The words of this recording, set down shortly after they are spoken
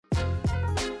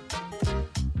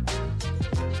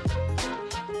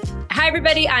Hi,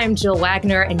 everybody. I'm Jill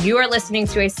Wagner, and you are listening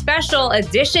to a special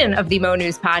edition of the Mo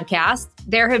News podcast.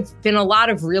 There have been a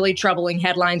lot of really troubling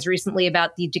headlines recently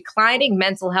about the declining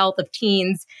mental health of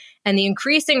teens and the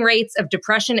increasing rates of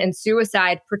depression and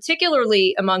suicide,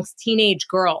 particularly amongst teenage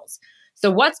girls.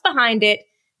 So what's behind it?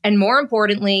 And more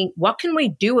importantly, what can we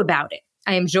do about it?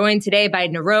 I am joined today by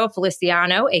Naro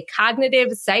Feliciano, a cognitive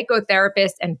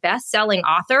psychotherapist and best-selling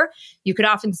author. You could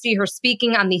often see her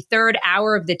speaking on the third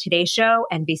hour of the Today Show,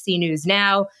 NBC News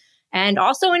Now, and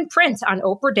also in print on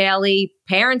Oprah Daily,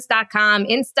 Parents.com,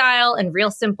 InStyle, and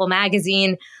Real Simple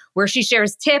Magazine, where she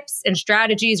shares tips and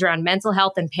strategies around mental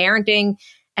health and parenting.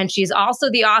 And she's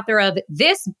also the author of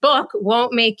This Book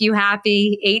Won't Make You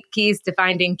Happy, 8 Keys to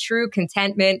Finding True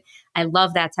Contentment. I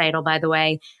love that title, by the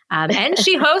way. And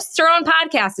she hosts her own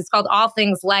podcast. It's called All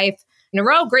Things Life.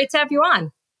 Naro, great to have you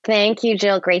on. Thank you,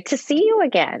 Jill. Great to see you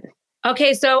again.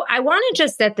 Okay, so I want to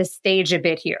just set the stage a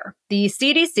bit here. The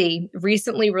CDC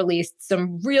recently released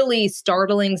some really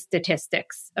startling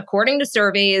statistics. According to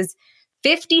surveys,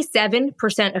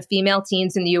 57% of female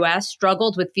teens in the U.S.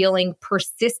 struggled with feeling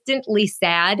persistently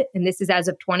sad, and this is as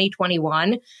of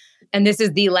 2021. And this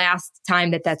is the last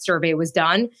time that survey was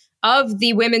done. Of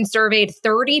the women surveyed,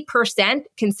 30%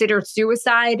 considered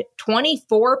suicide,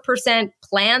 24%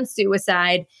 planned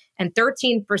suicide, and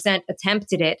 13%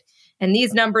 attempted it. And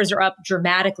these numbers are up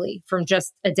dramatically from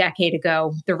just a decade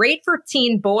ago. The rate for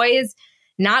teen boys,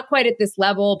 not quite at this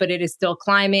level, but it is still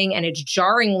climbing, and it's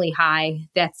jarringly high.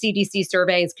 That CDC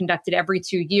survey is conducted every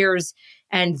 2 years,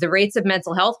 and the rates of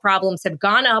mental health problems have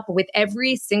gone up with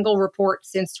every single report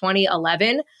since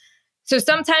 2011. So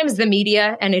sometimes the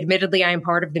media, and admittedly I am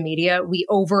part of the media, we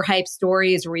overhype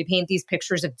stories or we paint these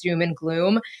pictures of doom and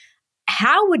gloom.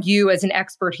 How would you, as an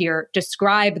expert here,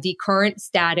 describe the current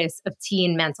status of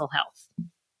teen mental health?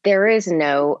 There is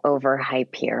no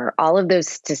overhype here. All of those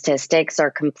statistics are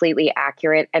completely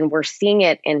accurate, and we're seeing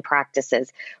it in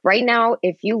practices. Right now,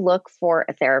 if you look for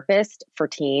a therapist for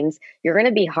teens, you're going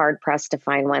to be hard-pressed to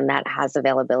find one that has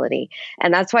availability.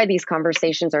 And that's why these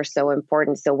conversations are so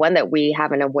important. So one, that we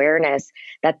have an awareness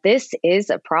that this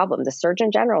is a problem. The Surgeon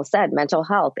General said mental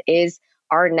health is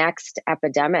our next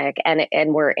epidemic,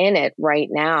 and we're in it right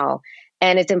now.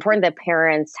 And it's important that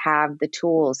parents have the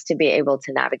tools to be able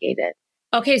to navigate it.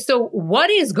 Okay, so what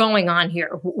is going on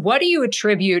here? What do you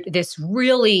attribute this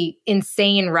really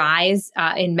insane rise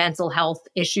in mental health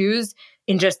issues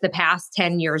in just the past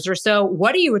 10 years or so?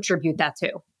 What do you attribute that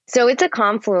to? So it's a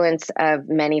confluence of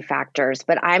many factors,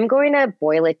 but I'm going to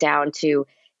boil it down to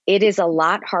it is a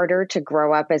lot harder to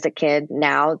grow up as a kid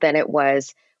now than it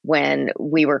was when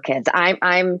we were kids.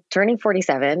 I'm turning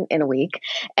 47 in a week,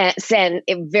 and it's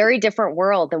a very different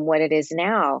world than what it is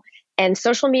now. And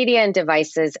social media and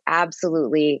devices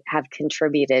absolutely have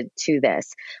contributed to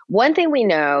this. One thing we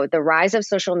know, the rise of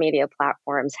social media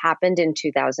platforms happened in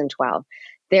 2012.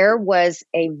 There was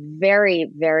a very,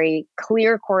 very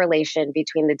clear correlation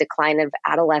between the decline of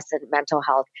adolescent mental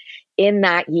health in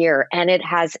that year, and it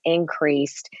has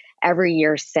increased every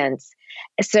year since.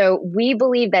 So we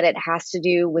believe that it has to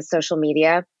do with social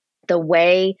media, the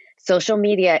way social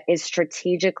media is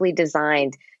strategically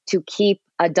designed to keep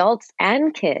adults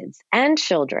and kids and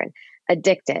children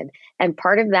addicted. And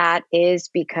part of that is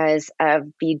because of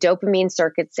the dopamine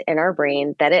circuits in our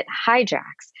brain that it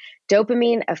hijacks.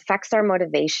 Dopamine affects our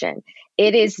motivation.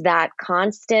 It is that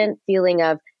constant feeling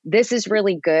of, this is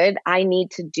really good, I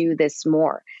need to do this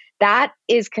more. That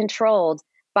is controlled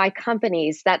by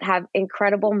companies that have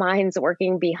incredible minds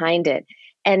working behind it.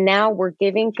 And now we're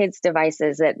giving kids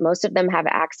devices that most of them have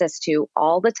access to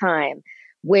all the time,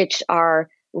 which are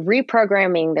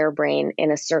reprogramming their brain in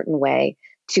a certain way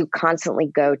to constantly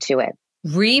go to it.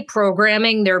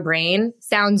 Reprogramming their brain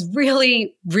sounds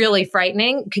really, really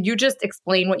frightening. Could you just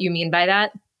explain what you mean by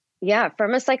that? Yeah,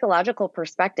 from a psychological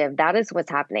perspective, that is what's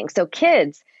happening. So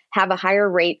kids have a higher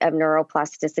rate of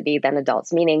neuroplasticity than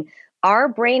adults, meaning our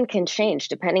brain can change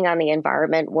depending on the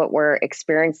environment, what we're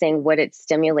experiencing, what it's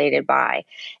stimulated by.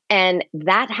 And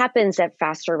that happens at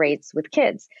faster rates with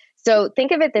kids. So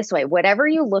think of it this way. Whatever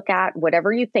you look at,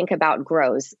 whatever you think about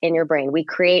grows in your brain. We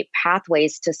create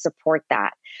pathways to support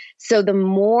that. So the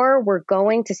more we're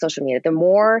going to social media, the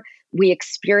more we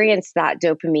experience that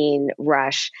dopamine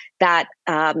rush, that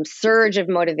surge of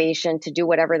motivation to do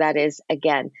whatever that is,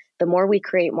 again, the more we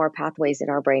create more pathways in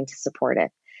our brain to support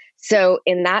it. So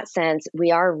in that sense,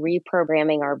 we are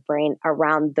reprogramming our brain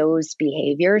around those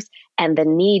behaviors and the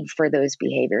need for those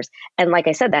behaviors. And like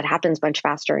I said, that happens much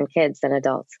faster in kids than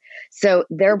adults. So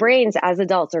their brains as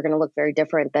adults are going to look very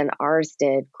different than ours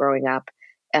did growing up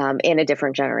in a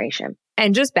different generation.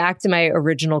 And just back to my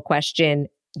original question,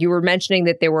 You were mentioning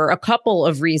that there were a couple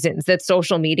of reasons that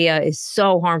social media is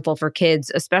so harmful for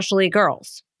kids, especially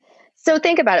girls. So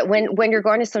think about it. When you're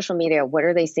going to social media, what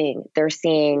are they seeing? They're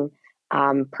seeing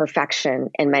perfection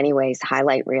in many ways,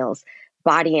 highlight reels,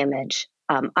 body image,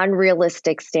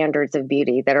 unrealistic standards of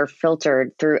beauty that are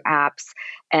filtered through apps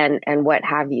and what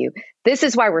have you. This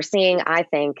is why we're seeing, I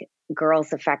think,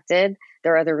 girls affected.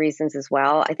 There are other reasons as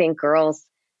well. I think girls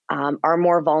are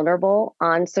more vulnerable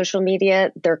on social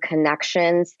media. Their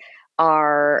connections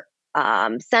are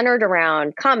centered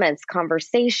around comments,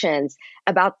 conversations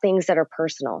about things that are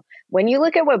personal. When you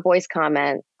look at what boys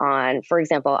comment on, for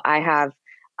example, I have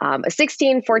a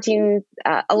 16, 14,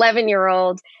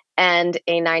 11-year-old and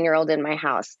a 9-year-old in my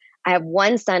house. I have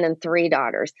one son and 3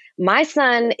 daughters. My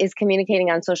son is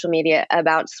communicating on social media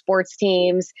about sports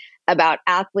teams, about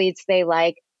athletes they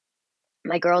like.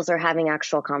 My girls are having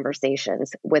actual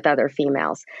conversations with other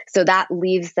females. So that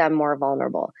leaves them more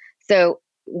vulnerable. So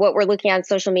what we're looking at on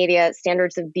social media,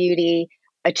 standards of beauty,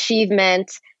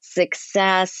 achievement,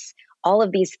 success, all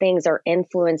of these things are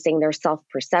influencing their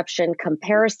self-perception,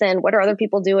 comparison. What are other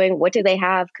people doing? What do they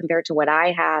have compared to what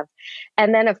I have?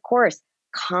 And then, of course,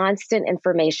 constant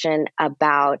information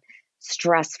about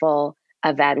stressful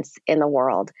events in the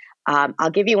world.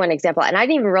 I'll give you one example. And I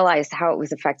didn't even realize how it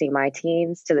was affecting my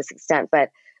teens to this extent, but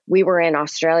we were in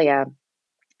Australia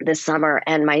this summer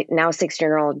and my now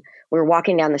 16-year-old, we were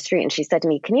walking down the street and she said to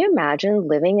me, can you imagine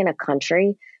living in a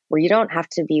country where you don't have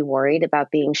to be worried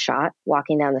about being shot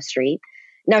walking down the street?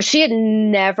 Now, she had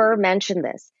never mentioned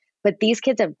this, but these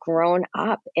kids have grown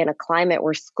up in a climate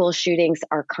where school shootings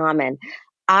are common.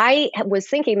 I was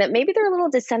thinking that maybe they're a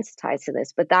little desensitized to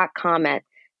this, but that comment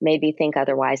made me think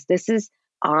otherwise. This is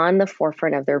on the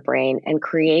forefront of their brain and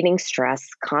creating stress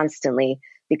constantly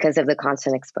because of the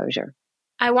constant exposure.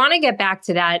 I want to get back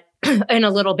to that in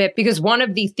a little bit, because one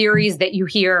of the theories that you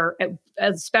hear,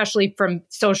 especially from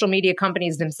social media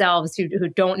companies themselves who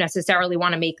don't necessarily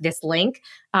want to make this link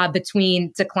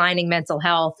between declining mental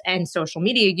health and social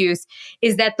media use,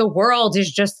 is that the world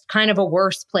is just kind of a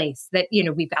worse place, that, you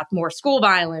know, we've got more school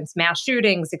violence, mass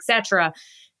shootings, etc.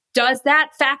 Does that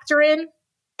factor in?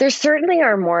 There certainly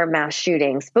are more mass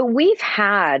shootings, but we've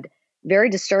had very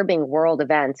disturbing world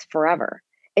events forever.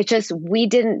 It's just we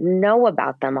didn't know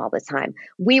about them all the time.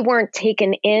 We weren't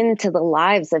taken into the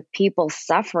lives of people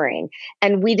suffering,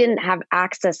 and we didn't have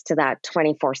access to that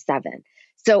 24/7.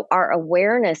 So our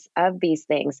awareness of these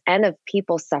things and of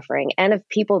people suffering and of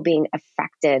people being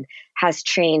affected has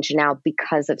changed now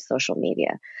because of social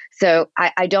media. So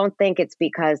I don't think it's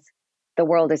because the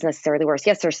world is necessarily worse.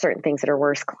 Yes, there's certain things that are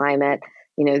worse, climate,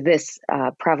 this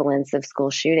prevalence of school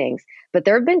shootings. But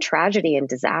there have been tragedy and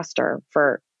disaster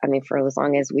for as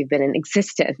long as we've been in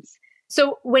existence.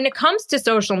 So when it comes to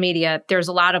social media, there's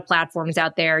a lot of platforms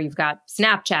out there. You've got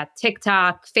Snapchat,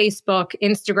 TikTok, Facebook,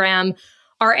 Instagram.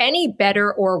 Are any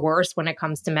better or worse when it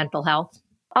comes to mental health?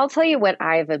 I'll tell you what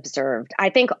I've observed.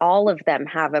 I think all of them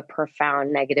have a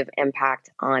profound negative impact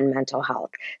on mental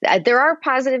health. There are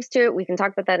positives to it. We can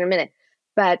talk about that in a minute.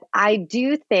 But I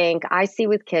do think I see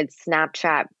with kids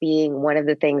Snapchat being one of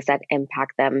the things that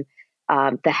impact them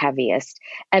the heaviest.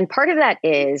 And part of that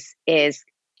is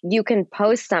you can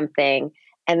post something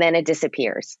and then it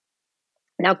disappears.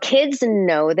 Now, kids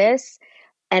know this,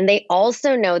 and they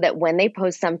also know that when they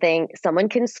post something, someone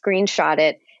can screenshot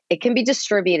it. It can be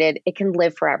distributed. It can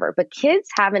live forever. But kids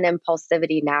have an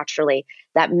impulsivity naturally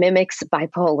that mimics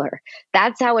bipolar.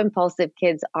 That's how impulsive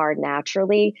kids are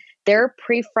naturally. Their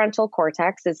prefrontal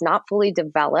cortex is not fully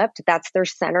developed. That's their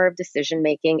center of decision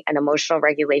making and emotional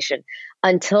regulation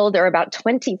until they're about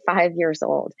 25 years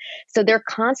old. So they're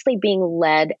constantly being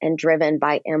led and driven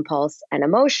by impulse and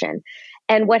emotion.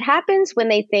 And what happens when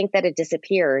they think that it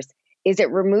disappears is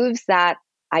it removes that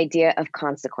idea of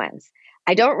consequence.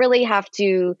 I don't really have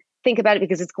to think about it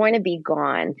because it's going to be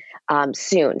gone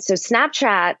soon. So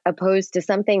Snapchat, opposed to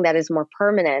something that is more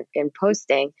permanent in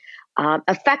posting,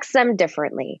 affects them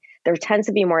differently. There tends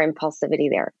to be more impulsivity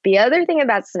there. The other thing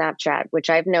about Snapchat, which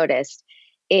I've noticed,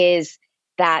 is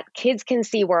that kids can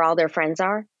see where all their friends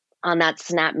are on that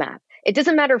Snap map. It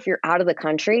doesn't matter if you're out of the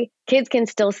country, kids can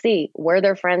still see where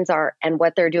their friends are and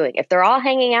what they're doing. If they're all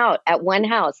hanging out at one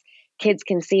house, kids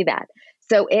can see that.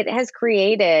 So it has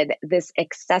created this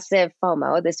excessive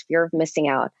FOMO, this fear of missing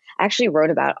out. I actually wrote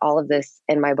about all of this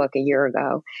in my book a year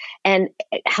ago. And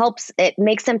it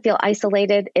makes them feel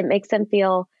isolated. It makes them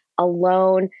feel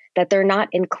alone, that they're not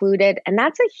included. And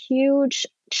that's a huge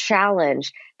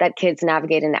challenge that kids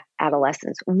navigate in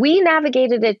adolescence. We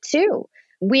navigated it too.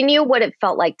 We knew what it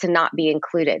felt like to not be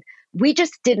included. We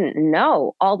just didn't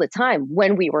know all the time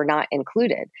when we were not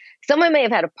included. Someone may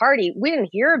have had a party. We didn't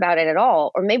hear about it at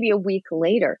all, or maybe a week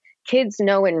later. Kids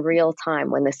know in real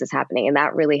time when this is happening, and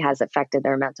that really has affected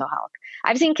their mental health.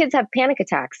 I've seen kids have panic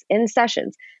attacks in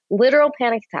sessions, literal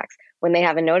panic attacks, when they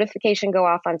have a notification go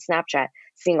off on Snapchat,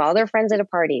 seeing all their friends at a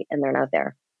party and they're not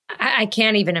there. I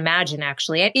can't even imagine,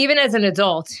 actually. Even as an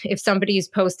adult, if somebody's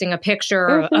posting a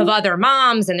picture of other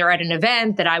moms and they're at an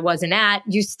event that I wasn't at,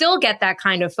 you still get that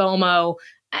kind of FOMO.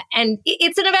 And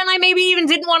it's an event I maybe even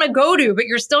didn't want to go to, but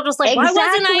you're still just like, why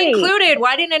wasn't I included?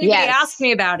 Why didn't anybody ask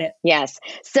me about it? Yes.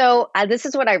 So this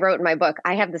is what I wrote in my book.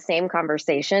 I have the same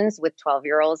conversations with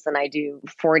 12-year-olds than I do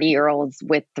 40-year-olds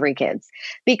with 3 kids,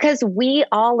 because we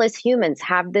all as humans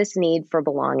have this need for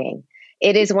belonging.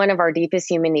 It is one of our deepest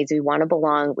human needs. We want to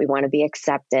belong. We want to be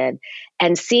accepted.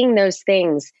 And seeing those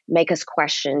things make us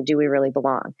question, do we really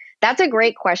belong? That's a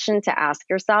great question to ask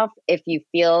yourself. If you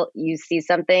feel you see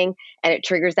something and it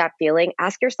triggers that feeling,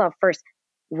 ask yourself first,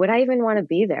 would I even want to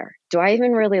be there? Do I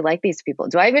even really like these people?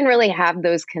 Do I even really have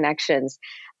those connections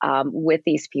with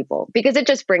these people? Because it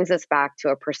just brings us back to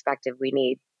a perspective we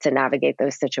need to navigate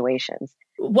those situations.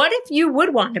 What if you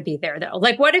would want to be there, though?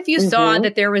 Like, what if you saw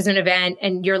that there was an event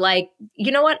and you're like,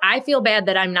 you know what? I feel bad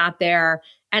that I'm not there.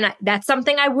 And that's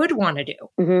something I would want to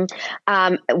do.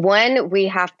 One, we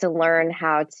have to learn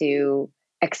how to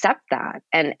accept that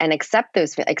and accept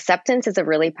those. Acceptance is a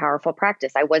really powerful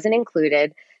practice. I wasn't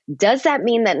included. Does that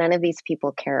mean that none of these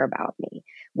people care about me?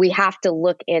 We have to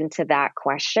look into that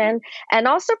question and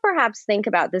also perhaps think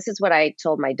about, this is what I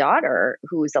told my daughter,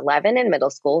 who's 11 in middle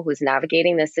school, who's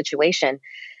navigating this situation.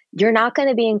 You're not going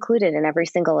to be included in every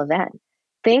single event.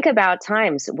 Think about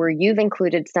times where you've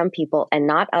included some people and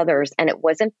not others, and it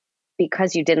wasn't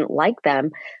because you didn't like them,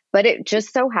 but it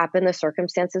just so happened the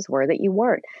circumstances were that you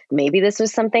weren't. Maybe this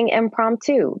was something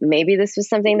impromptu. Maybe this was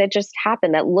something that just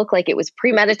happened that looked like it was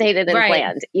premeditated and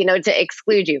planned, to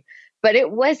exclude you. But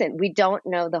it wasn't. We don't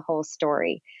know the whole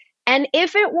story. And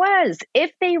if it was,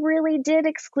 if they really did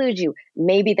exclude you,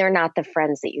 maybe they're not the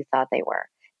friends that you thought they were.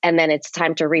 And then it's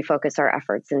time to refocus our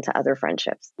efforts into other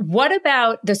friendships. What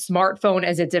about the smartphone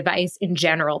as a device in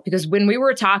general? Because when we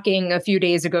were talking a few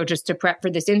days ago, just to prep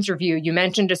for this interview, you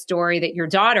mentioned a story that your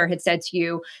daughter had said to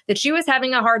you that she was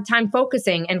having a hard time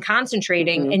focusing and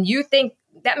concentrating. And you think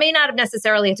that may not have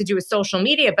necessarily had to do with social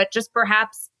media, but just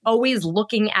perhaps always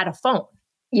looking at a phone.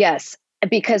 Yes,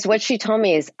 because what she told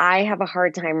me is I have a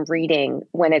hard time reading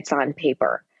when it's on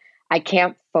paper. I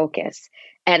can't focus.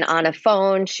 And on a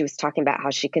phone, she was talking about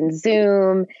how she can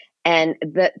Zoom, and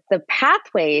the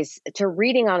pathways to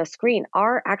reading on a screen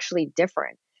are actually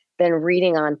different than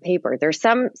reading on paper. There's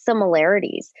some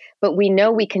similarities, but we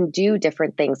know we can do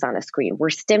different things on a screen.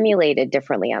 We're stimulated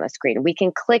differently on a screen. We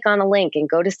can click on a link and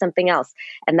go to something else,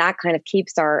 and that kind of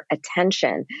keeps our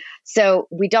attention. So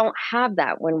we don't have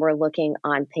that when we're looking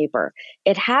on paper.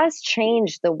 It has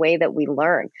changed the way that we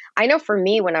learn. I know for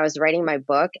me, when I was writing my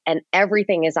book and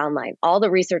everything is online, all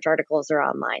the research articles are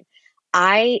online,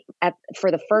 for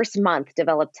the first month,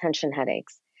 developed tension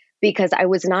headaches, because I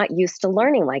was not used to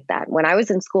learning like that. When I was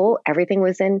in school, everything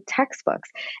was in textbooks.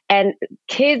 And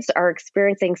kids are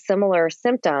experiencing similar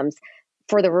symptoms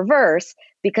for the reverse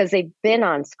because they've been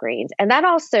on screens. And that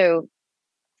also,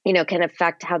 can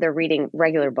affect how they're reading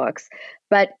regular books.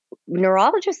 But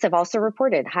neurologists have also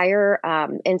reported higher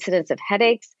incidence of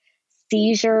headaches,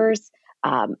 seizures,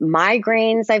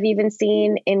 migraines I've even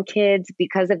seen in kids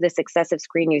because of this excessive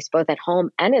screen use, both at home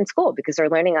and in school, because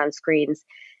they're learning on screens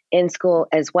in school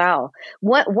as well.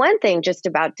 One thing just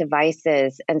about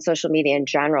devices and social media in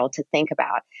general to think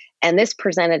about, and this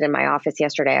presented in my office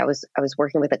yesterday. I was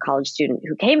working with a college student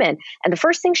who came in, and the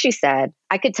first thing she said,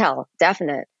 I could tell,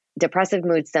 definite depressive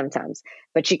mood symptoms,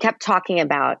 but she kept talking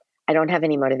about, I don't have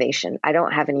any motivation. I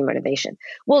don't have any motivation.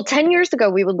 Well, 10 years ago,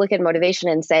 we would look at motivation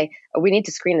and say, oh, we need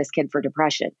to screen this kid for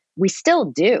depression. We still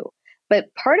do.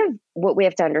 But part of what we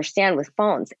have to understand with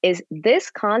phones is this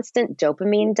constant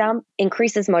dopamine dump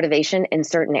increases motivation in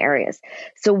certain areas.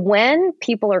 So when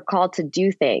people are called to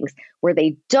do things where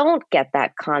they don't get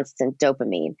that constant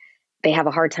dopamine, they have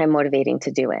a hard time motivating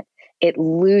to do it. It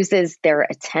loses their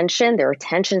attention. Their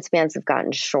attention spans have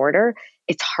gotten shorter.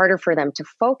 It's harder for them to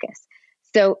focus.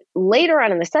 So later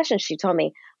on in the session, she told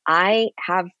me, I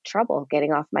have trouble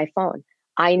getting off my phone.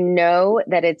 I know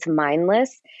that it's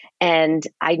mindless, and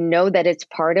I know that it's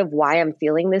part of why I'm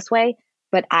feeling this way,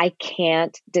 but I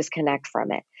can't disconnect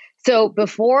from it. So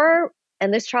before,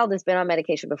 and this child has been on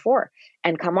medication before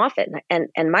and come off it.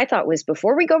 And my thought was,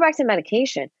 before we go back to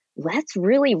medication, let's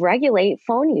really regulate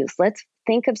phone use. Let's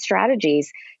think of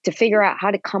strategies to figure out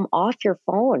how to come off your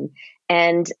phone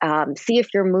and see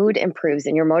if your mood improves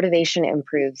and your motivation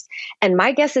improves. And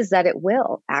my guess is that it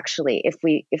will actually, if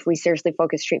we seriously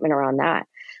focus treatment around that.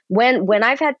 When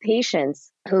I've had patients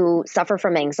who suffer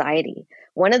from anxiety,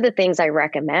 one of the things I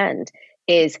recommend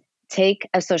is take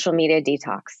a social media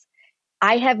detox.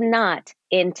 I have not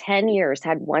in 10 years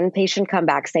had one patient come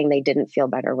back saying they didn't feel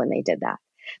better when they did that.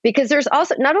 Because there's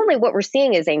also, not only what we're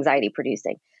seeing is anxiety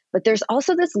producing, but there's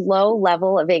also this low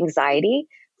level of anxiety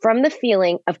from the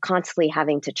feeling of constantly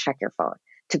having to check your phone,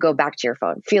 to go back to your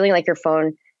phone, feeling like your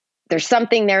phone, there's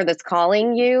something there that's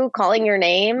calling you, calling your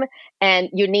name, and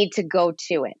you need to go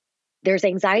to it. There's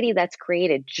anxiety that's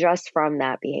created just from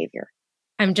that behavior.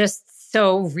 I'm just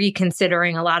so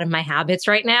reconsidering a lot of my habits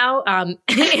right now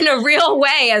in a real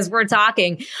way as we're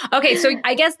talking. Okay, so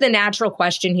I guess the natural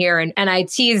question here, and I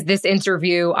teased this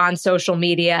interview on social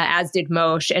media, as did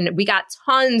Moshe, and we got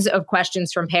tons of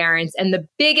questions from parents. And the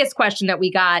biggest question that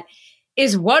we got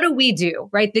is, what do we do,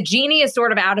 right? The genie is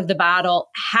sort of out of the bottle.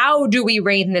 How do we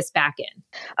rein this back in?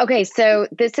 Okay, so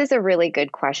this is a really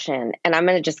good question. And I'm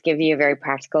going to just give you a very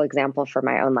practical example for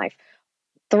my own life.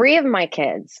 3 of my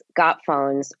kids got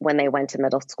phones when they went to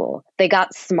middle school. They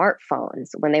got smartphones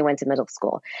when they went to middle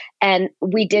school. And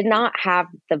we did not have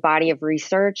the body of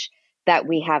research that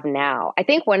we have now. I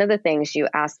think one of the things you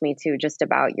asked me to just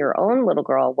about your own little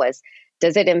girl was,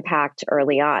 does it impact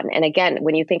early on? And again,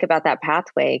 when you think about that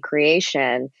pathway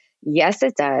creation, yes,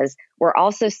 it does. We're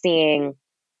also seeing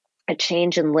a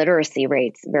change in literacy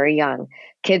rates very young.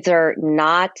 Kids are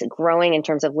not growing in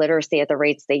terms of literacy at the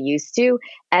rates they used to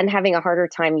and having a harder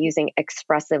time using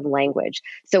expressive language.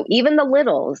 So even the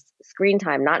littles, screen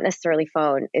time, not necessarily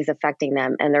phone, is affecting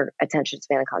them and their attention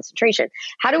span and concentration.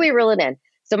 How do we reel it in?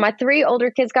 So my 3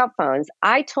 older kids got phones.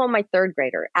 I told my 3rd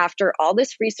grader, after all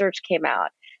this research came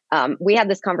out, we had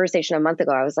this conversation a month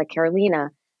ago. I was like, Carolina,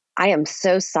 I am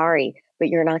so sorry, but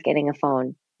you're not getting a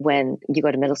phone when you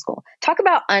go to middle school. Talk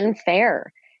about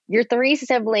unfair. Your 3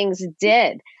 siblings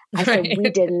did. I said, we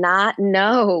did not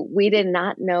know. We did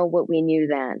not know what we knew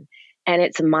then. And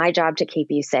it's my job to keep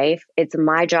you safe. It's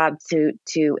my job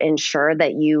to ensure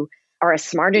that you are as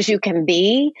smart as you can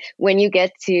be when you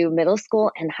get to middle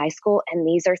school and high school. And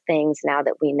these are things now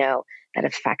that we know that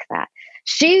affect that.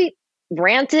 She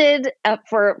ranted up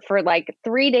for like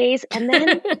 3 days and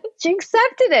then she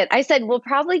accepted it. I said, we'll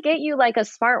probably get you like a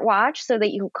smart watch so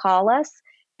that you can call us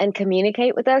and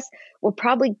communicate with us. We'll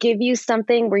probably give you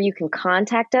something where you can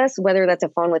contact us, whether that's a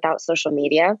phone without social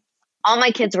media. All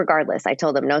my kids, regardless, I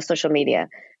told them no social media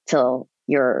till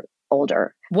you're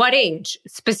older. What age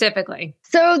specifically?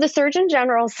 So the Surgeon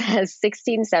General says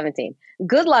 16, 17.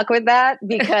 Good luck with that,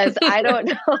 because I don't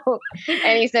know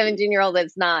any 17-year-old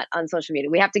that's not on social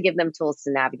media. We have to give them tools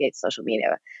to navigate social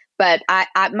media. But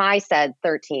I said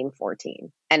 13,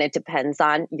 14. And it depends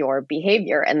on your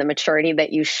behavior and the maturity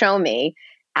that you show me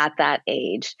at that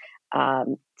age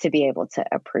to be able to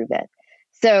approve it.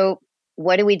 So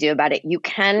what do we do about it? You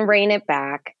can rein it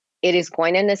back. It is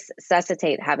going to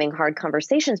necessitate having hard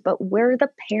conversations, but we're the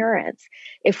parents.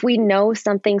 If we know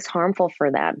something's harmful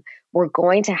for them, we're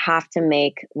going to have to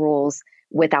make rules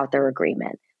without their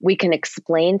agreement. We can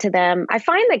explain to them. I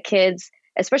find that kids,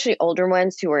 especially older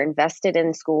ones who are invested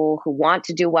in school, who want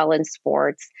to do well in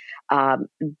sports,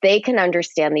 they can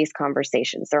understand these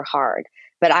conversations. They're hard.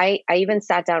 But I even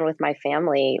sat down with my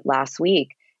family last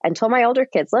week and told my older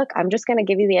kids, look, I'm just going to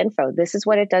give you the info. This is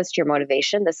what it does to your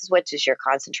motivation. This is what does your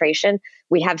concentration.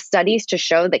 We have studies to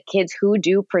show that kids who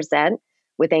do present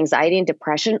with anxiety and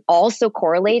depression also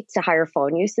correlate to higher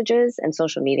phone usages and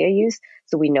social media use.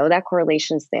 So we know that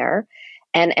correlation's there.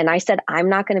 And I said, I'm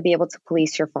not going to be able to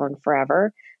police your phone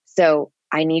forever. So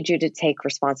I need you to take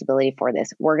responsibility for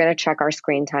this. We're going to check our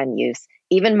screen time use,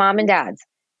 even mom and dad's,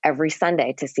 every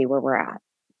Sunday to see where we're at.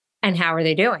 And how are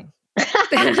they doing?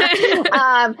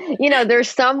 There's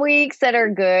some weeks that are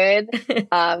good.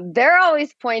 They're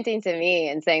always pointing to me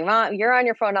and saying, Mom, you're on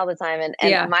your phone all the time.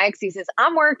 And my excuse is,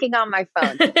 I'm working on my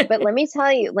phone. But let me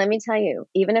tell you,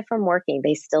 even if I'm working,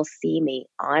 they still see me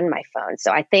on my phone.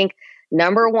 So I think,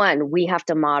 number one, we have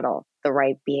to model the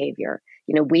right behavior.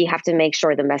 We have to make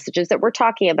sure the messages that we're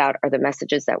talking about are the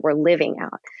messages that we're living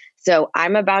out. So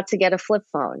I'm about to get a flip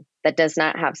phone that does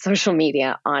not have social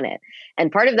media on it.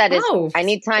 And part of that is I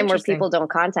need time where people don't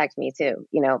contact me too.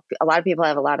 A lot of people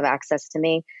have a lot of access to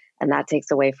me, and that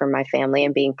takes away from my family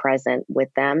and being present with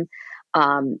them.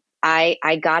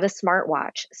 I got a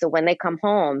smartwatch. So when they come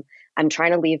home, I'm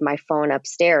trying to leave my phone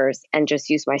upstairs and just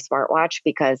use my smartwatch,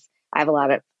 because I have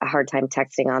a hard time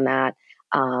texting on that.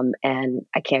 And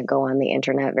I can't go on the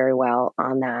internet very well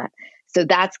on that. So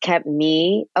that's kept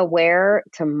me aware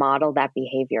to model that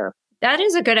behavior. That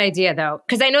is a good idea, though,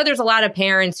 because I know there's a lot of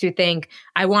parents who think,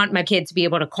 I want my kid to be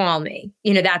able to call me.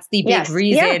 That's the big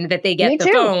reason that they get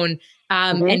the phone,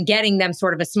 and getting them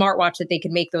sort of a smartwatch that they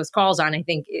can make those calls on, I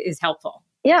think is helpful.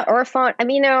 Yeah, or a phone. I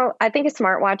mean, I think a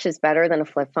smartwatch is better than a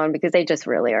flip phone because they just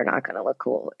really are not going to look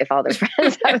cool if all their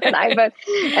friends have an iPhone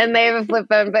and they have a flip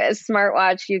phone. But a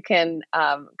smartwatch, you can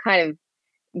kind of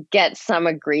get some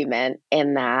agreement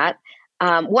in that.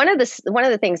 One of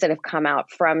the things that have come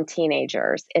out from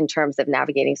teenagers in terms of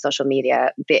navigating social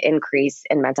media, the increase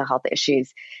in mental health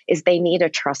issues, is they need a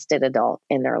trusted adult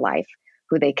in their life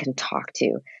who they can talk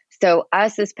to. So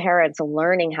us as parents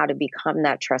learning how to become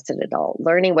that trusted adult,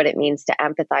 learning what it means to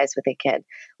empathize with a kid,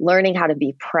 learning how to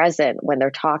be present when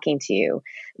they're talking to you.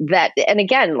 And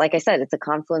again, like I said, it's a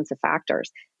confluence of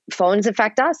factors. Phones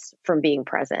affect us from being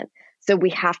present. So we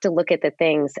have to look at the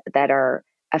things that are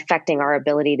affecting our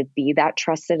ability to be that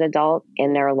trusted adult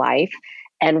in their life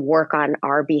and work on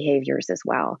our behaviors as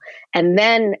well. And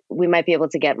then we might be able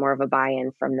to get more of a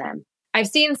buy-in from them. I've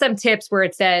seen some tips where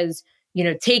it says,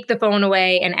 take the phone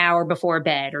away an hour before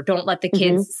bed, or don't let the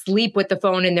kids sleep with the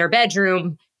phone in their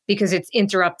bedroom because it's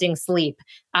interrupting sleep.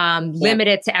 Limit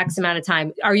it to X amount of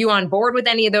time. Are you on board with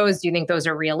any of those? Do you think those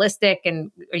are realistic, and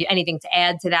anything to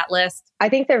add to that list? I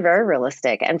think they're very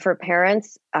realistic. And for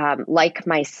parents like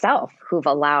myself who've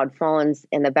allowed phones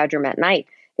in the bedroom at night,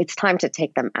 it's time to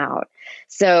take them out.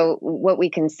 So what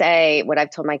I've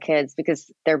told my kids,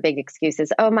 because their big excuse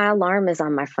is, oh, my alarm is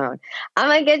on my phone. I'm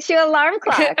going to get you an alarm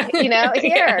clock,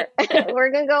 here.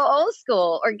 We're going to go old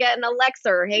school, or get an Alexa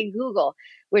or Hey Google,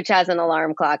 which has an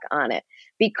alarm clock on it.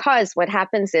 Because what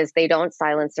happens is they don't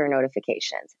silence their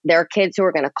notifications. There are kids who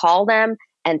are going to call them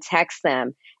and text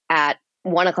them at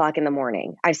 1:00 in the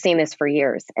morning. I've seen this for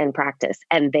years in practice,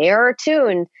 and they are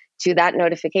attuned to that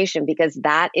notification because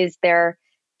that is their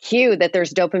cue that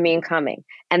there's dopamine coming.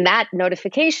 And that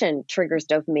notification triggers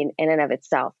dopamine in and of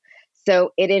itself.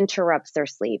 So it interrupts their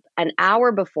sleep. An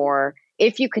hour before,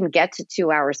 if you can get to 2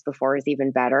 hours before, is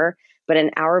even better. But an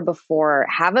hour before,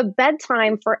 have a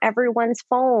bedtime for everyone's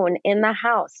phone in the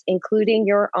house, including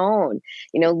your own.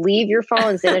 Leave your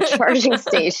phones in a charging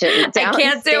station downstairs. I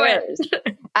can't do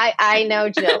it. I know,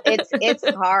 Jill. It's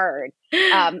hard.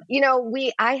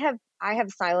 I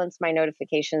have silenced my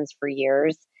notifications for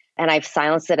years. And I've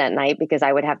silenced it at night because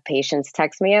I would have patients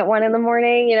text me at 1 a.m,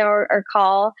 or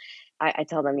call. I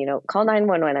tell them, call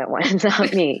 911 at 1,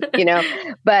 not me,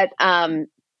 But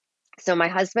so my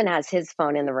husband has his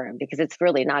phone in the room because it's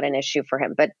really not an issue for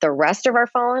him. But the rest of our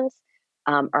phones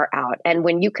are out. And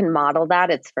when you can model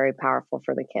that, it's very powerful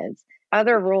for the kids.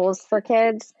 Other rules for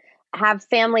kids: have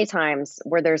family times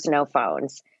where there's no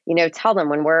phones. Tell them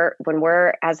when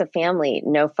we're as a family,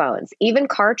 no phones. Even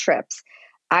car trips.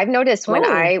 I've noticed when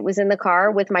I was in the car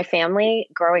with my family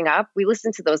growing up, we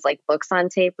listened to those books on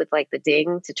tape with the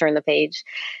ding to turn the page.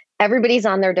 Everybody's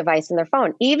on their device and their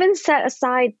phone. Even set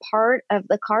aside part of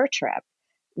the car trip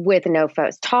with no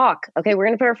phones. Talk. Okay, we're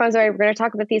going to put our phones away. We're going to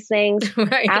talk about these things,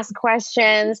 right. Ask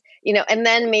questions, and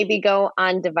then maybe go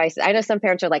on devices. I know some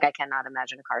parents are like, I cannot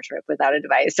imagine a car trip without a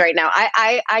device right now.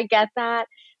 I get that.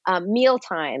 Meal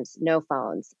times, no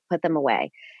phones. Put them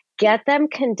away. Get them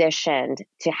conditioned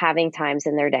to having times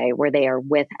in their day where they are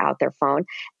without their phone.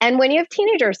 And when you have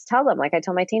teenagers, tell them, like I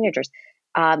tell my teenagers,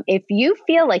 if you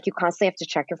feel like you constantly have to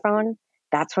check your phone,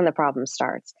 that's when the problem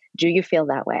starts. Do you feel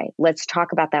that way? Let's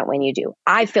talk about that when you do.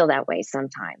 I feel that way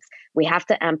sometimes. We have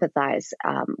to empathize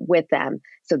with them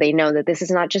so they know that this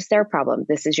is not just their problem.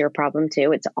 This is your problem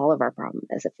too. It's all of our problem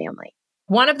as a family.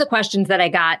 One of the questions that I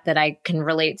got that I can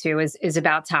relate to is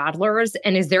about toddlers.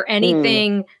 And is there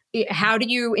anything, how do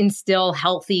you instill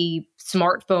healthy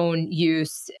smartphone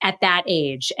use at that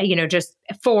age? Just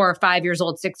 4 or 5 years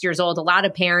old, 6 years old. A lot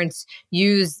of parents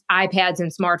use iPads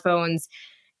and smartphones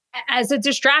as a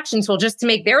distraction tool just to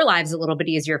make their lives a little bit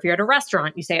easier. If you're at a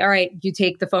restaurant, you say, all right, you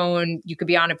take the phone, you could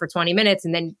be on it for 20 minutes,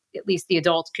 and then at least the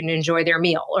adults can enjoy their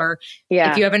meal. Or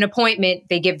if you have an appointment,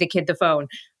 they give the kid the phone.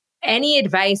 Any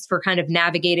advice for kind of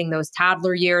navigating those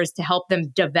toddler years to help them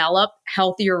develop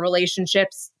healthier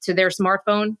relationships to their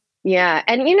smartphone? Yeah.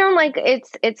 And,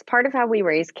 it's part of how we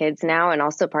raise kids now, and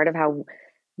also part of how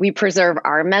we preserve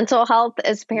our mental health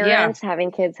as parents, having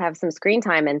kids have some screen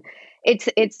time. And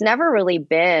it's never really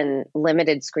been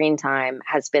limited screen time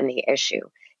has been the issue.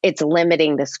 It's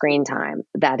limiting the screen time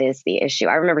that is the issue.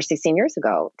 I remember 16 years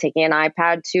ago taking an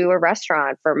iPad to a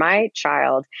restaurant for my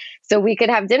child so we could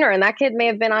have dinner, and that kid may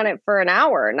have been on it for an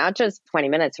hour, not just 20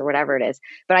 minutes or whatever it is.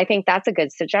 But I think that's a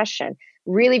good suggestion.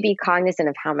 Really be cognizant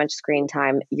of how much screen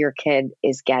time your kid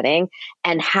is getting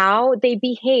and how they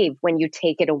behave when you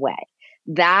take it away.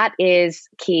 That is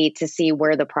key to see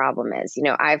where the problem is.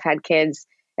 I've had kids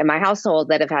in my household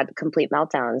that have had complete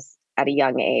meltdowns at a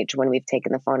young age when we've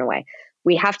taken the phone away.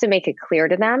 We have to make it clear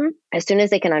to them as soon as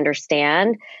they can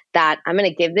understand that I'm going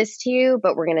to give this to you,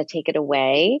 but we're going to take it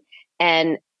away.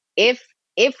 And if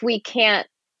we can't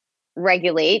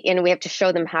regulate, and we have to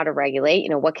show them how to regulate,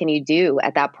 what can you do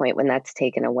at that point when that's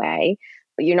taken away?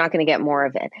 But you're not going to get more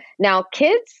of it. Now,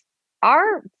 kids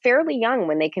are fairly young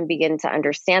when they can begin to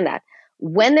understand that.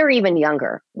 When they're even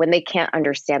younger, when they can't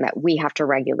understand that, we have to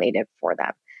regulate it for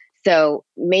them. So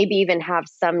maybe even have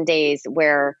some days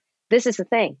where this is the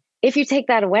thing. If you take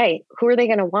that away, who are they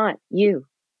going to want? You.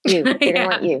 They're going to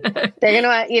want you. They're going to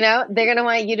want, they're going to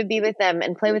want you to be with them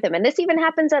and play with them. And this even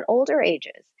happens at older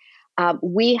ages.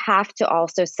 We have to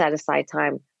also set aside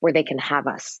time where they can have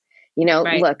us.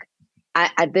 Right. Look,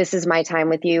 this is my time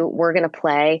with you. We're going to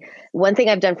play. One thing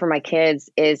I've done for my kids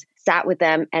is sat with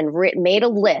them and made a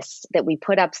list that we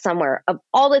put up somewhere of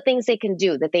all the things they can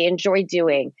do that they enjoy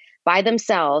doing by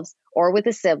themselves or with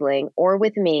a sibling or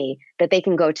with me that they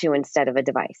can go to instead of a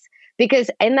device.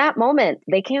 Because in that moment,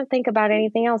 they can't think about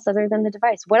anything else other than the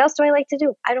device. What else do I like to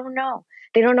do? I don't know.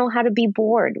 They don't know how to be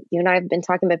bored. You and I have been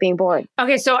talking about being bored.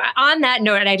 Okay. So on that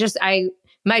note, and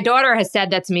my daughter has said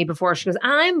that to me before. She goes,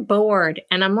 I'm bored.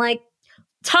 And I'm like,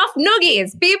 tough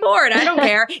noogies, be bored. I don't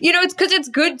care. It's because it's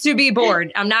good to be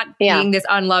bored. I'm not being this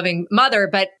unloving mother,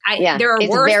 but there are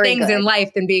worse things in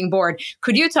life than being bored.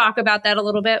 Could you talk about that a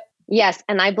little bit? Yes.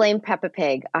 And I blame Peppa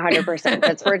Pig 100%.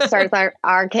 That's where it starts with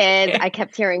our kids. I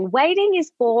kept hearing waiting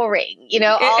is boring,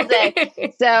 all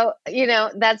day. So,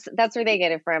 that's where they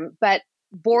get it from. But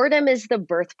boredom is the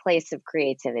birthplace of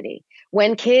creativity.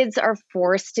 When kids are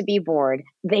forced to be bored,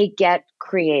 they get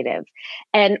creative.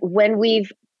 And when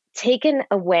we've taken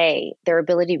away their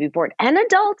ability to be bored, and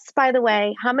adults, by the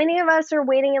way, how many of us are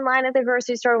waiting in line at the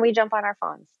grocery store and we jump on our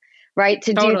phones? Right?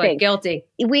 To do things. Guilty.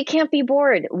 We can't be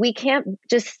bored. We can't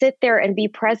just sit there and be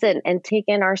present and take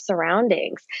in our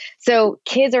surroundings. So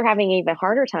kids are having an even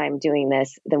harder time doing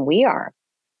this than we are.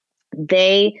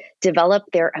 They develop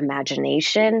their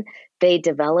imagination. They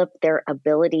develop their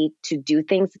ability to do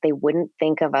things that they wouldn't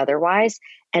think of otherwise.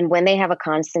 And when they have a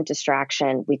constant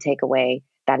distraction, we take away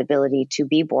that ability to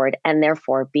be bored and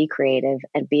therefore be creative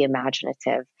and be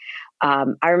imaginative.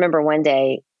 I remember one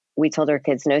day, we told our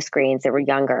kids no screens. They were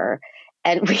younger.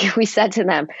 And we said to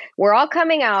them, we're all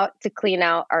coming out to clean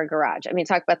out our garage. I mean,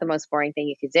 talk about the most boring thing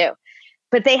you could do.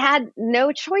 But they had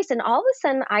no choice. And all of a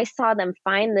sudden, I saw them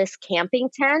find this camping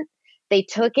tent. They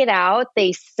took it out.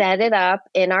 They set it up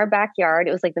in our backyard.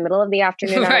 It was like the middle of the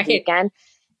afternoon on the weekend.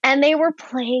 And they were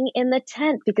playing in the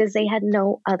tent because they had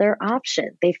no other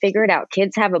option. They figured out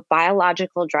kids have a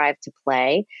biological drive to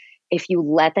play. If you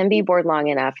let them be bored long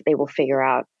enough, they will figure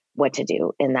out what to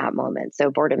do in that moment.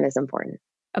 So boredom is important.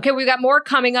 Okay, we've got more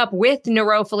coming up with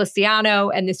Nero Feliciano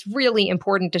and this really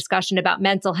important discussion about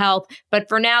mental health. But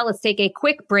for now, let's take a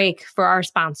quick break for our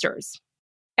sponsors.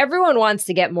 Everyone wants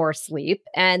to get more sleep,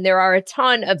 and there are a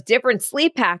ton of different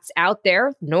sleep hacks out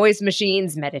there, noise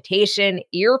machines, meditation,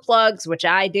 earplugs, which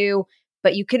I do,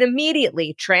 but you can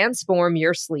immediately transform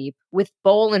your sleep with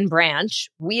Boll & Branch.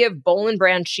 We have Boll &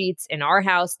 Branch sheets in our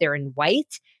house. They're in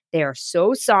white. They are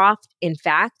so soft. In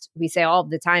fact, we say all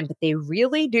the time, but they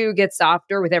really do get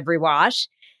softer with every wash.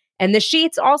 And the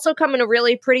sheets also come in a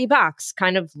really pretty box,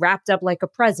 kind of wrapped up like a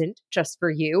present just for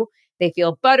you. They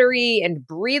feel buttery and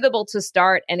breathable to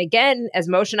start. And again, as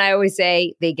Moshe and I always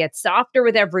say, they get softer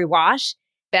with every wash.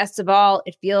 Best of all,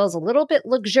 it feels a little bit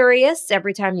luxurious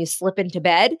every time you slip into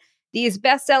bed. These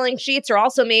best-selling sheets are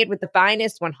also made with the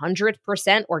finest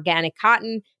 100% organic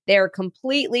cotton. They're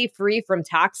completely free from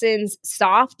toxins,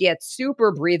 soft yet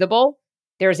super breathable.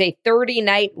 There's a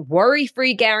 30-night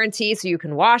worry-free guarantee, so you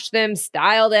can wash them,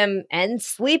 style them, and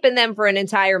sleep in them for an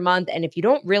entire month. And if you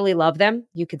don't really love them,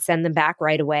 you could send them back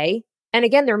right away. And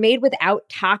again, they're made without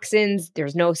toxins.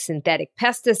 There's no synthetic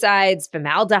pesticides,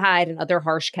 formaldehyde, and other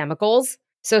harsh chemicals.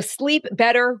 So sleep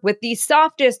better with the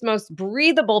softest, most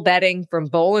breathable bedding from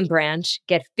Boll & Branch.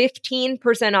 Get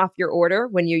 15% off your order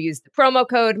when you use the promo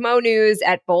code MONews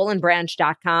at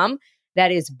bollandbranch.com.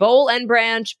 That is Boll &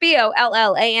 Branch,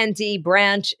 BOLLAND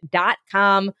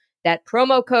branch.com. That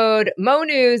promo code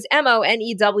MONews,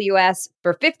 MONEWS,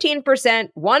 for 15%,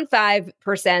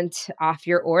 15% off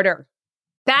your order.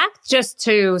 Back just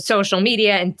to social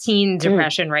media and teen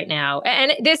depression right now.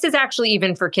 And this is actually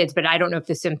even for kids, but I don't know if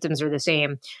the symptoms are the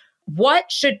same.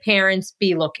 What should parents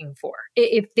be looking for?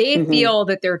 If they feel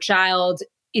that their child,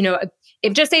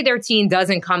 if just say their teen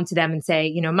doesn't come to them and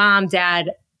say, Mom,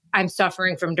 Dad, I'm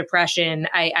suffering from depression,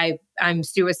 I'm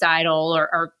suicidal,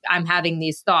 or I'm having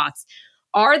these thoughts.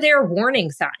 Are there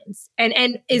warning signs?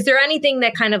 And is there anything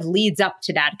that kind of leads up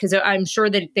to that? Because I'm sure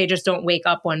that they just don't wake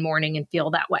up one morning and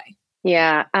feel that way.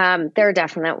 Yeah, there are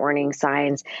definite warning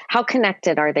signs. How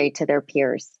connected are they to their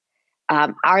peers?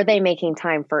 Are they making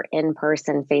time for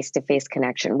in-person, face-to-face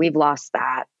connection? We've lost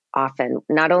that often,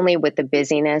 not only with the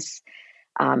busyness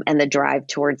and the drive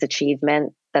towards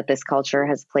achievement that this culture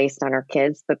has placed on our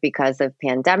kids, but because of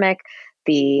pandemic,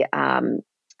 the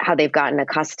how they've gotten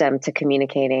accustomed to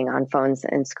communicating on phones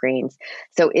and screens.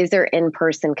 So is there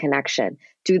in-person connection?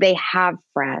 Do they have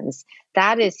friends?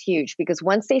 That is huge, because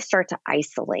once they start to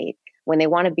isolate, when they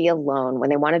want to be alone, when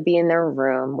they want to be in their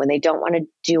room, when they don't want to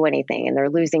do anything and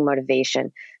they're losing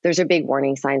motivation, those are big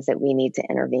warning signs that we need to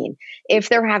intervene. If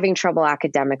they're having trouble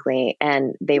academically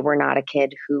and they were not a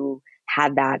kid who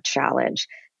had that challenge,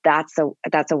 that's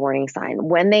a warning sign.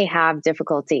 When they have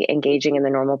difficulty engaging in the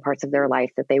normal parts of their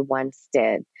life that they once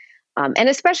did, and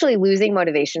especially losing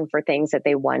motivation for things that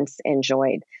they once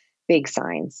enjoyed, big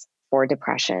signs for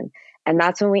depression. And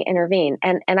that's when we intervene.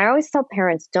 And I always tell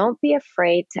parents, don't be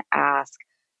afraid to ask,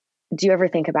 do you ever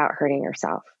think about hurting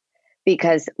yourself?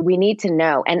 Because we need to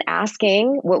know. And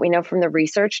asking what we know from the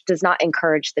research does not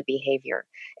encourage the behavior.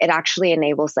 It actually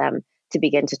enables them to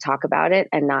begin to talk about it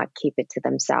and not keep it to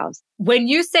themselves. When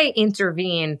you say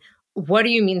intervene, what do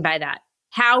you mean by that?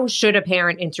 How should a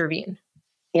parent intervene?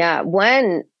 Yeah.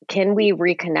 One, can we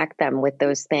reconnect them with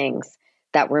those things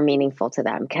that were meaningful to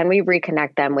them? Can we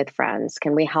reconnect them with friends?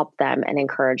 Can we help them and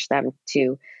encourage them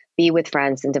to be with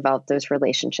friends and develop those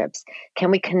relationships?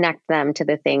 Can we connect them to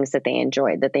the things that they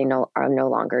enjoyed that they are no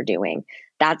longer doing?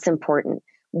 That's important.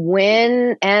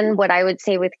 And what I would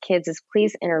say with kids is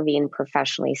please intervene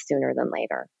professionally sooner than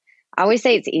later. I always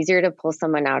say it's easier to pull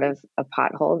someone out of a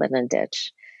pothole than a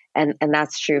ditch. And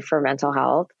that's true for mental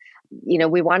health.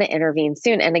 We want to intervene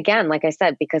soon. And again, like I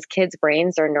said, because kids'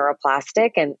 brains are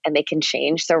neuroplastic and they can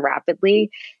change so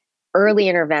rapidly, early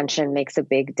intervention makes a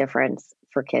big difference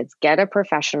for kids. Get a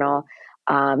professional.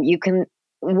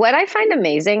 What I find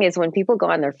amazing is when people go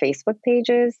on their Facebook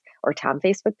pages or town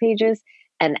Facebook pages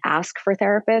and ask for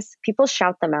therapists, people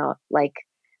shout them out. Like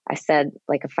I said,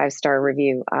 like a 5-star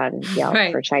review on Yelp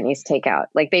right. for Chinese takeout.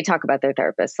 Like they talk about their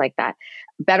therapists like that.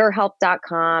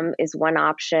 BetterHelp.com is one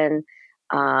option.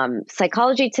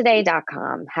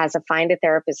 PsychologyToday.com has a find a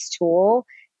therapist tool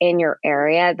in your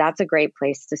area. That's a great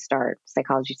place to start.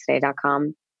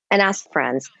 PsychologyToday.com, and ask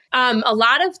friends. A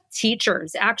lot of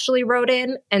teachers actually wrote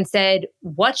in and said,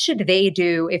 what should they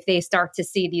do if they start to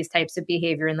see these types of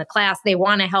behavior in the class? They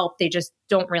want to help. They just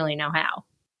don't really know how.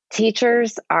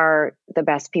 Teachers are the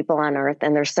best people on earth,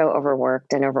 and they're so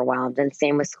overworked and overwhelmed, and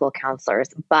same with school counselors.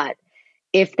 But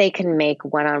if they can make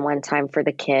one-on-one time for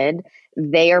the kid,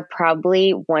 they are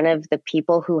probably one of the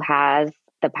people who has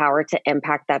the power to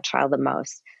impact that child the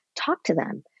most. Talk to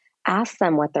them. Ask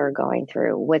them what they're going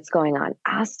through, what's going on.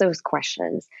 Ask those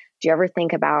questions. Do you ever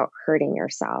think about hurting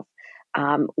yourself?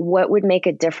 What would make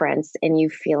a difference in you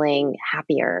feeling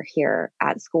happier here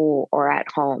at school or at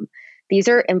home? These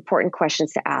are important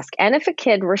questions to ask. And if a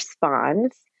kid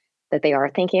responds that they are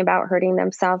thinking about hurting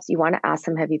themselves, you want to ask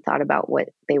them, have you thought about what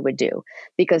they would do?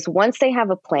 Because once they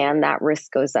have a plan, that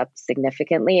risk goes up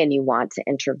significantly and you want to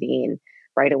intervene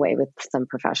right away with some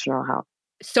professional help.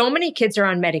 So many kids are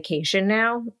on medication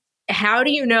now. How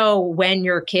do you know when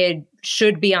your kid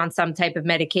should be on some type of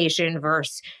medication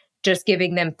versus just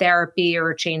giving them therapy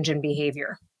or a change in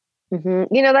behavior?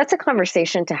 Mm-hmm. That's a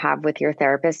conversation to have with your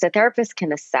therapist. A therapist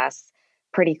can assess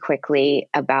pretty quickly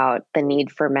about the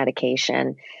need for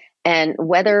medication. And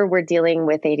whether we're dealing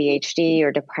with ADHD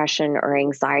or depression or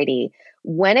anxiety,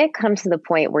 when it comes to the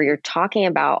point where you're talking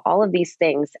about all of these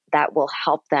things that will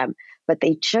help them, but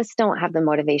they just don't have the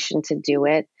motivation to do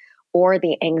it, or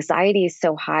the anxiety is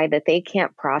so high that they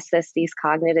can't process these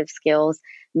cognitive skills,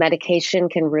 medication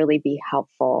can really be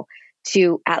helpful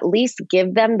to at least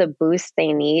give them the boost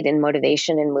they need in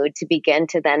motivation and mood to begin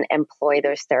to then employ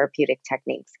those therapeutic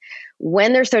techniques.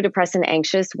 When they're so depressed and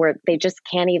anxious where they just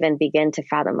can't even begin to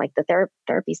fathom, like the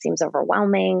therapy seems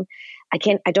overwhelming.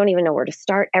 I don't even know where to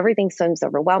start. Everything seems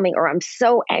overwhelming, or I'm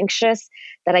so anxious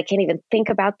that I can't even think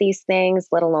about these things,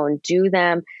 let alone do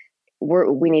them.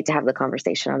 We need to have the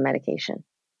conversation on medication.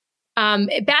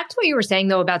 Back to what you were saying,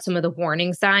 though, about some of the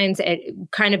warning signs,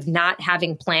 kind of not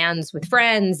having plans with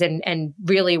friends and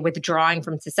really withdrawing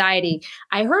from society.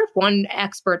 I heard one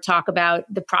expert talk about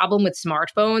the problem with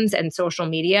smartphones and social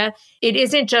media. It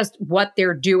isn't just what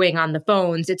they're doing on the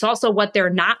phones. It's also what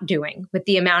they're not doing with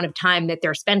the amount of time that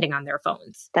they're spending on their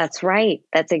phones. That's right.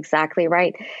 That's exactly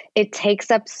right. It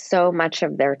takes up so much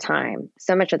of their time.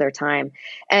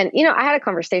 And, I had a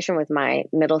conversation with my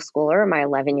middle schooler, my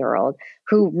 11-year-old,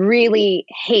 who really really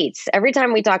hates every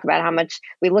time we talk about how much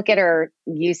we look at her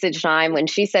usage time when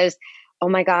she says, oh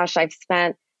my gosh, I've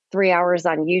spent 3 hours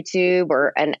on YouTube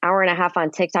or an hour and a half on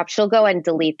TikTok, she'll go and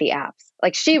delete the apps.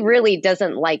 Like she really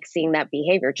doesn't like seeing that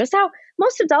behavior. Just how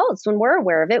most adults, when we're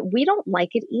aware of it, we don't like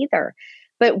it either.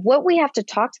 But what we have to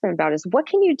talk to them about is what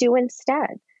can you do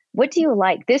instead? What do you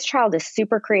like? This child is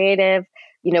super creative.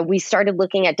 We started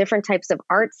looking at different types of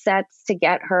art sets to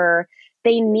get her.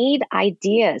 They need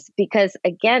ideas because,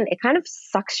 again, it kind of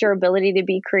sucks your ability to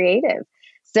be creative.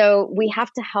 So we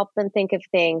have to help them think of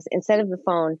things instead of the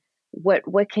phone.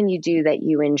 What can you do that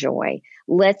you enjoy?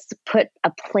 Let's put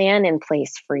a plan in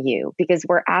place for you because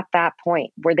we're at that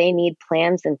point where they need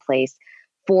plans in place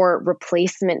for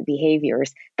replacement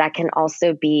behaviors that can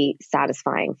also be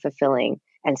satisfying, fulfilling,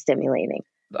 and stimulating.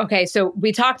 Okay, so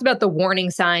we talked about the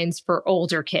warning signs for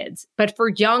older kids, but for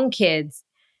young kids,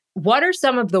 what are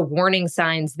some of the warning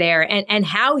signs there? And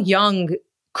how young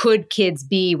could kids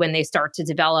be when they start to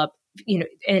develop,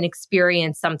 and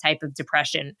experience some type of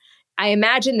depression? I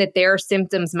imagine that their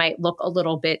symptoms might look a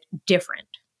little bit different.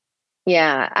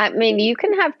 Yeah. I mean, you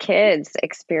can have kids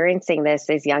experiencing this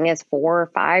as young as 4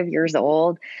 or 5 years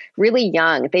old, really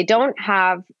young. They don't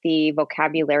have the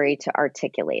vocabulary to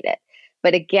articulate it.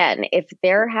 But again, if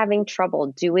they're having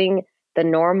trouble doing the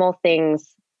normal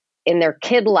things in their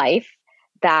kid life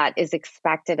that is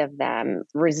expected of them,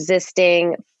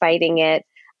 resisting, fighting it,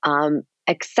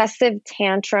 excessive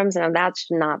tantrums, and that's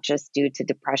not just due to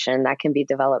depression, that can be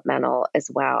developmental as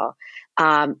well.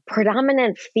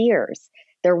 Predominant fears.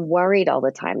 They're worried all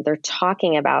the time. They're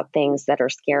talking about things that are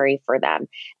scary for them.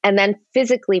 And then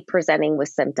physically presenting with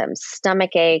symptoms,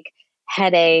 stomach ache,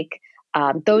 headache.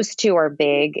 Those two are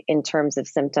big in terms of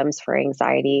symptoms for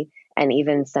anxiety and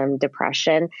even some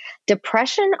depression.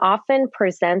 Depression often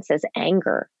presents as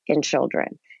anger in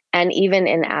children and even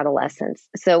in adolescents.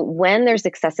 So when there's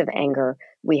excessive anger,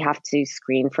 we have to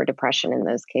screen for depression in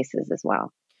those cases as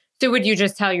well. So would you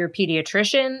just tell your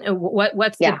pediatrician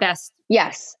what's the best?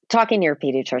 Yes. Talking to your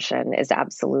pediatrician is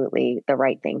absolutely the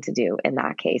right thing to do in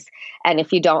that case. And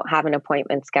if you don't have an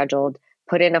appointment scheduled,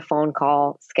 put in a phone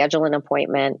call, schedule an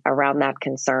appointment around that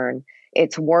concern.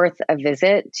 It's worth a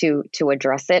visit to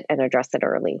address it and address it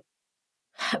early.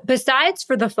 Besides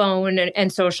for the phone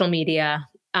and social media,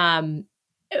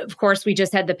 of course, we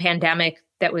just had the pandemic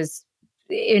that was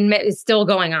is still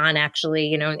going on,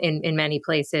 actually, in many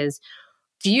places.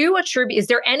 Do you attribute, is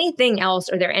there anything else?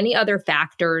 Are there any other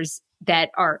factors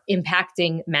that are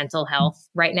impacting mental health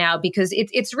right now? Because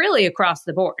it's really across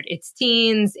the board. It's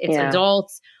teens, it's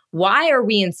adults. Why are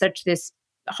we in such this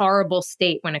horrible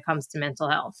state when it comes to mental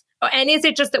health? And is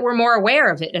it just that we're more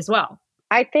aware of it as well?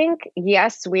 I think,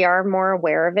 yes, we are more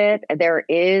aware of it. There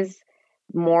is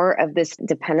more of this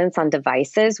dependence on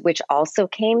devices, which also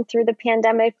came through the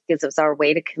pandemic because it was our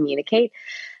way to communicate.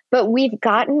 But we've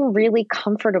gotten really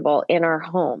comfortable in our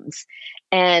homes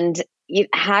and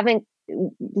having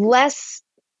less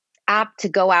apt to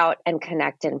go out and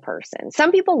connect in person.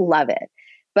 Some people love it.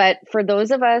 But for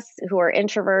those of us who are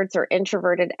introverts or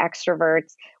introverted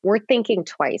extroverts, we're thinking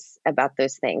twice about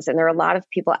those things. And there are a lot of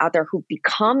people out there who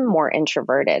become more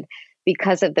introverted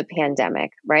because of the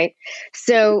pandemic, right?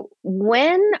 So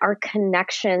when our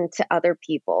connection to other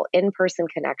people, in-person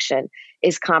connection,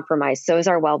 is compromised, so is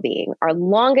our well-being. Our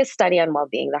longest study on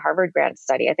well-being, the Harvard Grant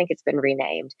study, I think it's been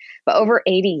renamed, but over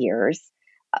 80 years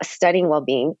studying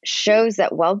well-being shows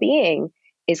that well-being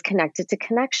is connected to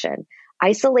connection.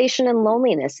 Isolation and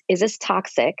loneliness is as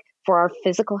toxic for our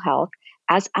physical health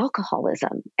as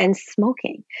alcoholism and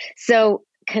smoking. So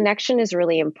connection is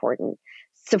really important.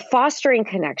 So fostering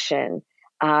connection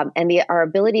and our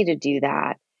ability to do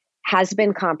that has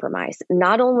been compromised,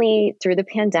 not only through the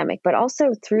pandemic, but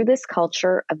also through this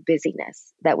culture of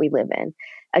busyness that we live in,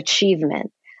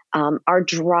 achievement, our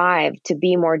drive to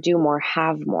be more, do more,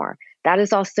 have more. That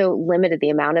has also limited the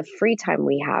amount of free time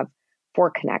we have for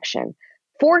connection.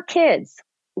 For kids,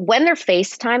 when they're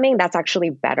FaceTiming, that's actually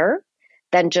better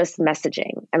than just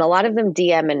messaging. And a lot of them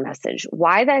DM and message.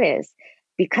 Why that is,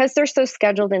 because they're so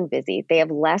scheduled and busy, they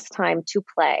have less time to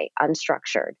play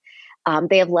unstructured.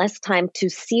 They have less time to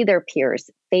see their peers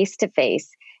face to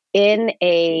face in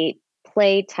a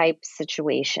play type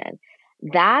situation.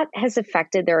 That has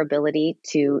affected their ability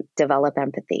to develop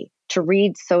empathy, to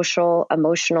read social,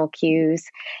 emotional cues.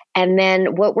 And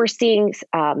then what we're seeing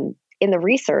in the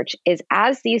research is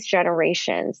as these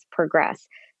generations progress,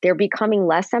 they're becoming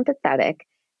less empathetic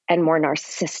and more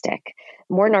narcissistic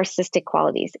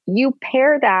qualities. You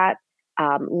pair that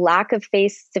lack of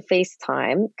face-to-face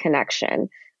time connection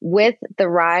with the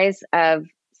rise of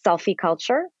selfie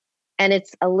culture and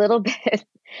it's a little bit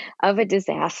of a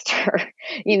disaster,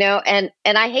 and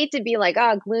I hate to be like,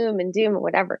 oh, gloom and doom or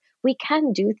whatever. We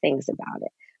can do things about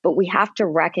it, but we have to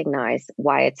recognize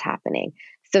why it's happening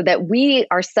so that we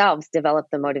ourselves develop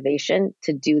the motivation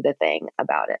to do the thing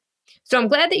about it. So I'm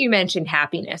glad that you mentioned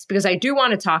happiness, because I do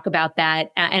want to talk about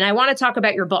that. And I want to talk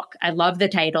about your book. I love the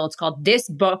title. It's called This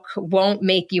Book Won't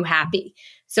Make You Happy.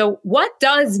 So what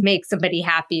does make somebody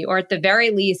happy, or at the very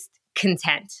least,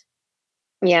 content?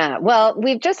 Yeah, well,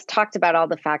 we've just talked about all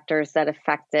the factors that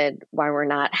affected why we're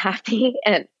not happy.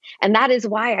 And that is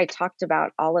why I talked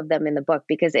about all of them in the book,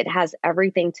 because it has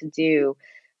everything to do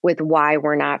with why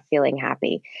we're not feeling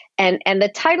happy. And the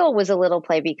title was a little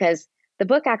play because the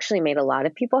book actually made a lot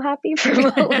of people happy from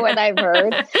what I've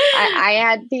heard. I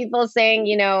had people saying,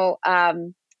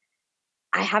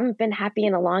 I haven't been happy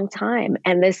in a long time,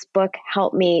 and this book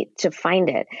helped me to find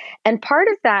it. And part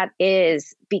of that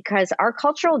is because our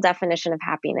cultural definition of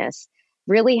happiness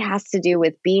really has to do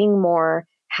with being more,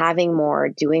 having more,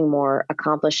 doing more,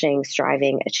 accomplishing,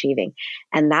 striving, achieving.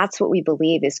 And that's what we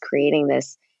believe is creating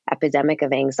this epidemic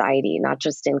of anxiety, not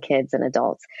just in kids and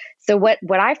adults. So what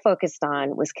I focused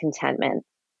on was contentment.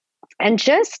 And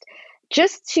just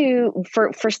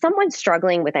for someone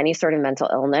struggling with any sort of mental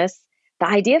illness, the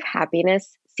idea of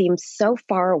happiness seems so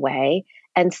far away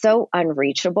and so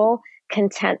unreachable.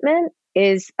 Contentment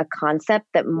is a concept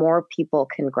that more people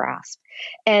can grasp.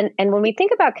 And when we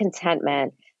think about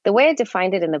contentment, the way I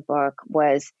defined it in the book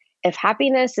was, if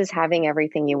happiness is having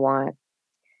everything you want,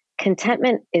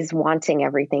 contentment is wanting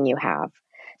everything you have.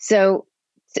 So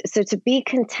to be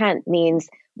content means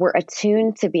we're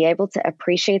attuned to be able to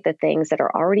appreciate the things that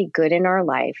are already good in our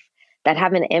life, that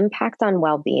have an impact on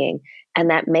well-being, and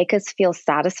that make us feel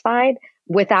satisfied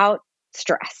without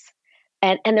stress.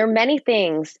 And there are many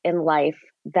things in life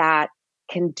that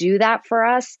can do that for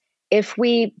us if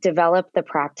we develop the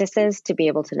practices to be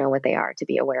able to know what they are, to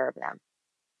be aware of them.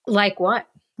 Like what?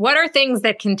 What are things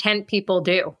that content people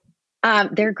do?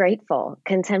 They're grateful.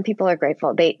 Content people are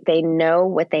grateful. They know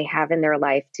what they have in their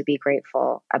life to be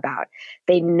grateful about.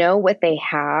 They know what they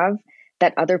have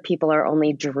that other people are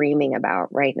only dreaming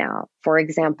about right now. For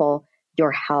example,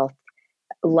 your health,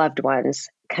 loved ones,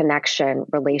 connection,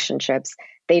 relationships.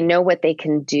 They know what they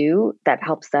can do that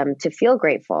helps them to feel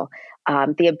grateful.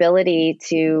 The ability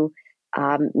to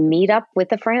meet up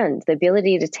with a friend, the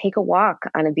ability to take a walk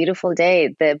on a beautiful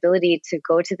day, the ability to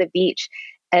go to the beach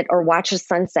or watch a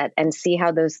sunset and see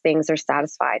how those things are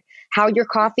satisfied, how your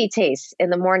coffee tastes in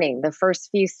the morning, the first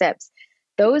few sips.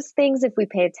 Those things, if we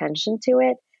pay attention to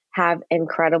it, have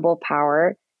incredible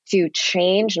power to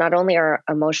change not only our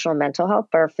emotional, mental health,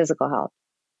 but our physical health.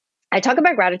 I talk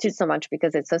about gratitude so much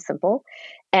because it's so simple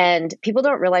and people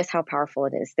don't realize how powerful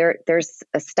it is. There's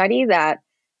a study that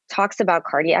talks about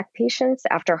cardiac patients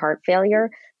after heart failure.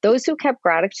 Those who kept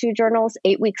gratitude journals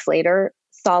 8 weeks later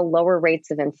saw lower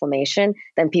rates of inflammation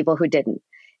than people who didn't.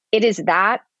 It is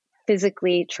that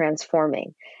physically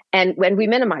transforming. And when we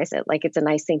minimize it, like it's a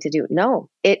nice thing to do, no,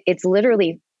 it's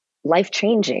literally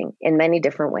life-changing in many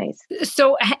different ways.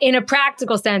 So in a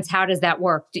practical sense, how does that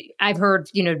work? I've heard,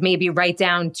 maybe write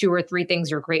down 2 or 3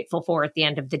 things you're grateful for at the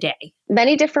end of the day.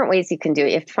 Many different ways you can do it.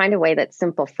 You have to find a way that's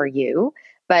simple for you,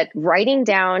 but writing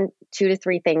down 2 to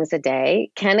 3 things a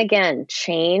day can, again,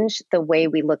 change the way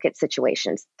we look at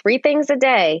situations. 3 things a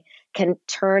day can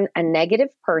turn a negative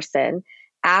person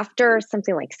after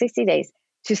something like 60 days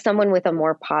to someone with a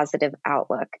more positive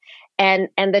outlook. And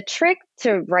the trick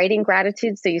to writing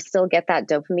gratitude, so you still get that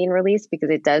dopamine release,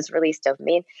 because it does release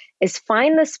dopamine, is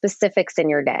find the specifics in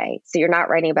your day. So you're not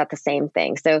writing about the same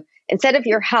thing. So instead of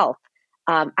your health,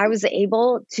 I was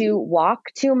able to walk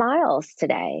 2 miles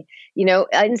today.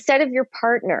 Instead of your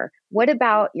partner, what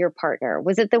about your partner?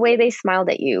 Was it the way they smiled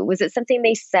at you? Was it something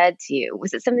they said to you?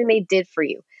 Was it something they did for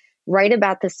you? Write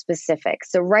about the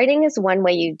specifics. So writing is one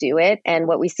way you do it. And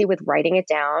what we see with writing it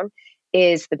down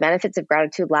is the benefits of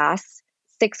gratitude lasts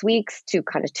 6 weeks to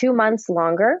kind of 2 months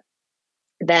longer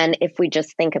than if we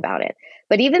just think about it.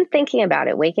 But even thinking about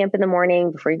it, waking up in the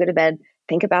morning before you go to bed,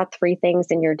 think about 3 things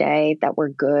in your day that were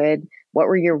good. What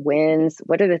were your wins?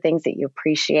 What are the things that you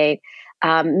appreciate?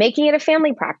 Making it a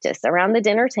family practice around the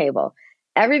dinner table.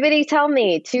 Everybody tell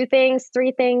me 2 things,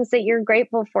 3 things that you're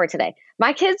grateful for today.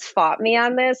 My kids fought me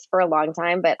on this for a long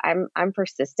time, but I'm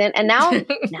persistent. And now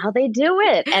they do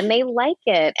it and they like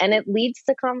it and it leads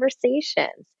to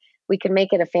conversations. We can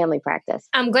make it a family practice.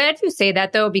 I'm glad you say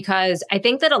that, though, because I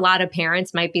think that a lot of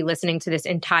parents might be listening to this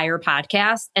entire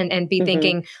podcast and be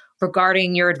thinking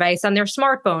regarding your advice on their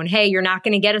smartphone. Hey, you're not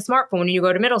going to get a smartphone when you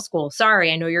go to middle school. Sorry,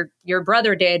 I know your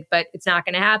brother did, but it's not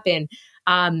going to happen.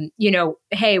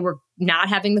 Hey, we're not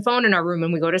having the phone in our room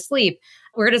when we go to sleep.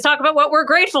 We're going to talk about what we're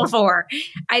grateful for.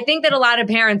 I think that a lot of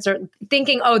parents are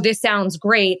thinking, oh, this sounds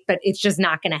great, but it's just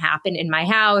not going to happen in my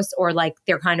house, or like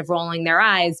they're kind of rolling their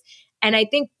eyes. And I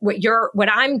think what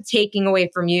I'm taking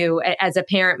away from you as a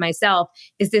parent myself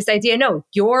is this idea, no,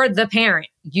 you're the parent.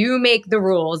 You make the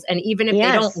rules. And even if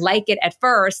they don't like it at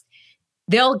first,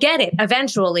 they'll get it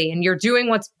eventually. And you're doing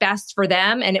what's best for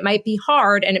them. And it might be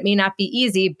hard and it may not be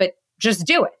easy, but just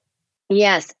do it.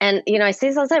 Yes. And, I say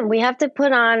this all the time, we have to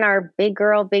put on our big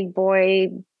girl, big boy,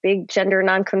 big gender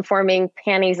nonconforming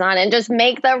panties on and just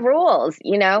make the rules,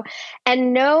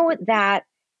 and know that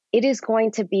it is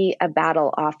going to be a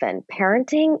battle often.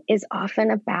 Parenting is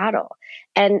often a battle,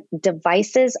 and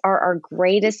devices are our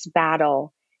greatest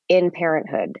battle in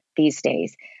parenthood these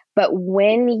days. But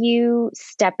when you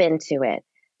step into it,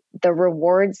 the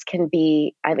rewards can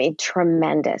be,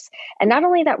 tremendous. And not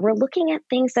only that, we're looking at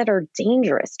things that are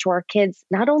dangerous to our kids,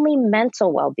 not only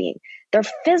mental well-being, their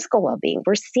physical well-being.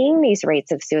 We're seeing these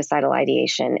rates of suicidal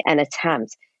ideation and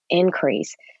attempts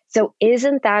increase. So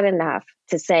isn't that enough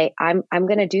to say, I'm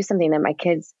going to do something that my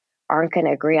kids aren't going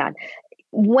to agree on?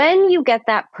 When you get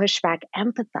that pushback,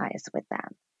 empathize with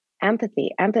them. Empathy.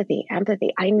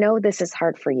 I know this is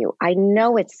hard for you. I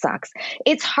know it sucks.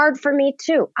 It's hard for me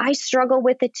too. I struggle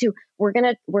with it too. We're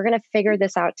going to figure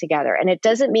this out together. And it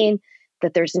doesn't mean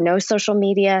that there's no social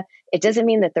media. It doesn't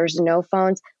mean that there's no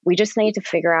phones. We just need to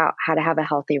figure out how to have a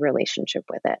healthy relationship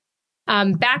with it.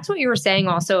 Back to what you were saying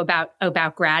also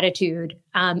about gratitude.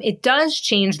 It does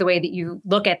change the way that you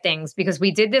look at things, because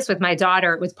we did this with my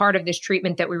daughter. It was part of this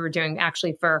treatment that we were doing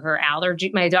actually for her allergy.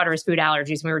 My daughter has food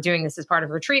allergies. And we were doing this as part of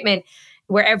her treatment,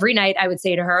 where every night I would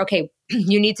say to her, okay,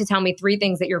 you need to tell me 3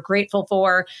 things that you're grateful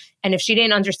for. And if she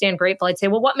didn't understand grateful, I'd say,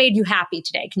 well, what made you happy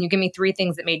today? Can you give me 3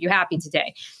 things that made you happy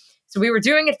today? So we were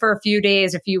doing it for a few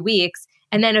days, a few weeks.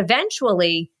 And then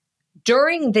eventually,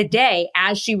 during the day,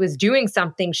 as she was doing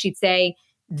something, she'd say,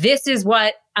 this is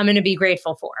what I'm going to be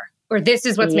grateful for, or this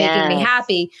is what's making me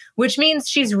happy, which means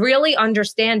she's really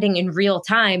understanding in real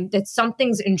time that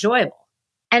something's enjoyable.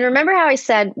 And remember how I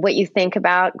said what you think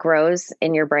about grows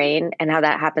in your brain and how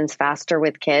that happens faster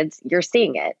with kids? You're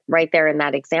seeing it right there in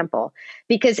that example.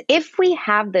 Because if we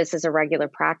have this as a regular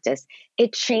practice,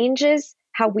 it changes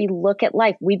how we look at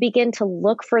life. We begin to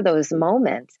look for those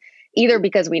moments, either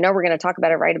because we know we're going to talk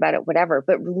about it, write about it, whatever,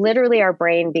 but literally our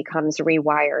brain becomes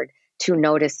rewired to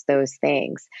notice those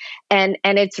things. And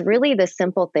it's really the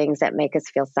simple things that make us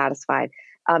feel satisfied.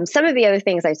 Some of the other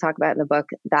things I talk about in the book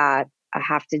that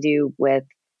have to do with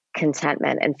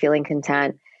contentment and feeling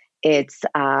content, it's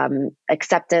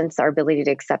acceptance, our ability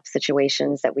to accept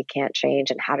situations that we can't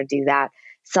change and how to do that.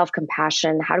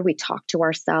 Self-compassion, how do we talk to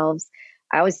ourselves?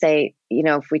 I always say,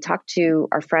 if we talk to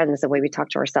our friends the way we talk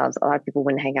to ourselves, a lot of people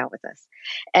wouldn't hang out with us.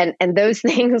 And those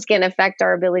things can affect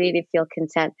our ability to feel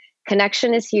content.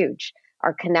 Connection is huge.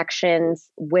 Our connections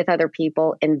with other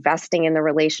people, investing in the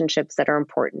relationships that are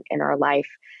important in our life,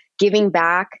 giving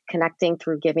back, connecting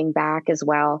through giving back as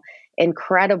well.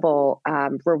 Incredible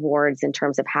rewards in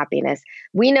terms of happiness.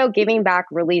 We know giving back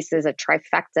releases a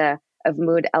trifecta of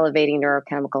mood elevating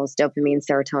neurochemicals, dopamine,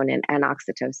 serotonin, and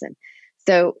oxytocin.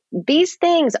 So these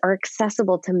things are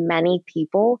accessible to many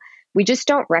people. We just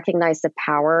don't recognize the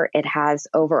power it has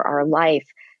over our life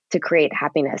to create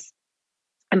happiness.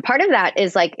 And part of that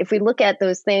is like, if we look at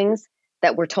those things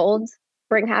that we're told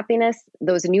bring happiness,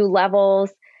 those new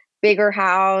levels, bigger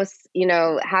house,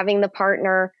 having the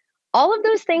partner, all of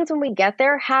those things when we get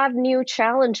there have new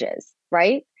challenges,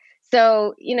 right?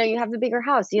 So, you have the bigger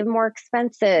house, you have more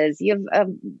expenses, you have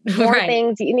more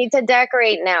things you need to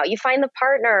decorate now. You find the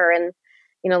partner and,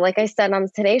 like I said on the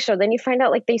Today Show, then you find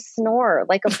out like they snore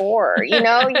like a boar, you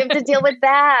have to deal with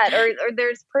that, or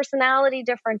there's personality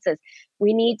differences.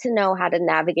 We need to know how to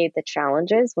navigate the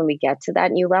challenges when we get to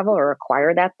that new level or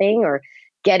acquire that thing or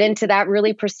get into that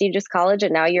really prestigious college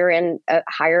and now you're in a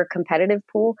higher competitive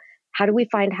pool. How do we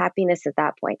find happiness at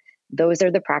that point? Those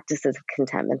are the practices of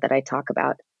contentment that I talk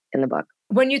about in the book.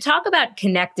 When you talk about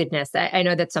connectedness, I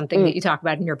know that's something that you talk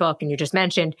about in your book and you just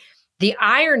mentioned. The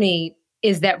irony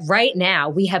is that right now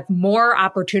we have more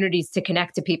opportunities to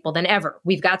connect to people than ever.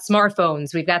 We've got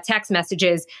smartphones, we've got text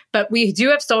messages, but we do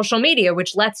have social media,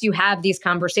 which lets you have these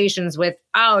conversations with,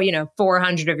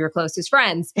 400 of your closest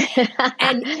friends.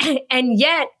 and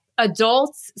yet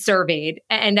adults surveyed,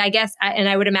 and I guess, and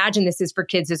I would imagine this is for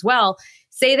kids as well,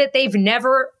 say that they've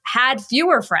never had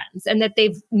fewer friends and that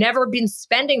they've never been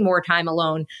spending more time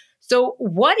alone. So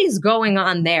what is going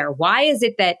on there? Why is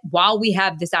it that while we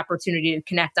have this opportunity to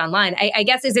connect online, I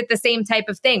guess, is it the same type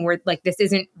of thing where like this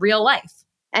isn't real life?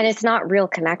 And it's not real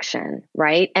connection,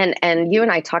 right? And you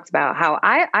and I talked about how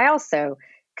I also,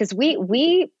 because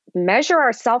we measure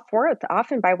our self-worth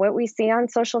often by what we see on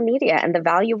social media and the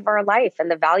value of our life and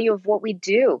the value of what we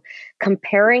do,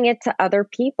 comparing it to other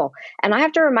people. And I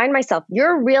have to remind myself,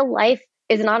 your real life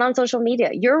is not on social media.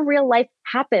 Your real life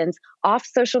happens off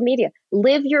social media.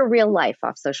 Live your real life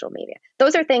off social media.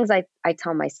 Those are things I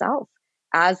tell myself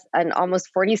as an almost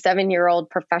 47-year-old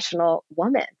professional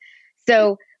woman.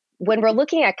 So when we're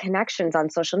looking at connections on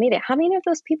social media, how many of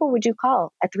those people would you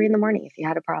call at 3 a.m. if you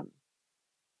had a problem?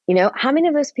 You know, how many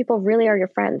of those people really are your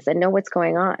friends that know what's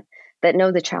going on, that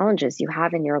know the challenges you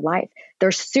have in your life?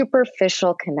 They're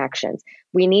superficial connections.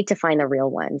 We need to find the real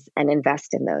ones and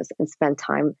invest in those and spend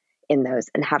time in those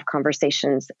and have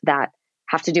conversations that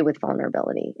have to do with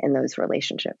vulnerability in those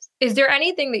relationships. Is there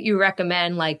anything that you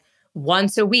recommend, like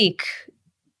once a week,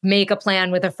 make a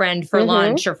plan with a friend for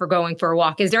lunch or for going for a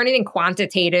walk? Is there anything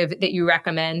quantitative that you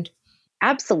recommend?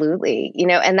 Absolutely. You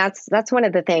know, and that's one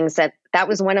of the things that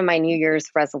was one of my New Year's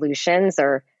resolutions,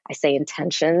 or I say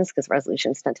intentions because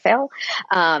resolutions tend to fail.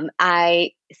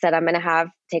 I said I'm going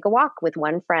to take a walk with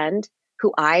one friend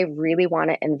who I really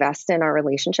want to invest in our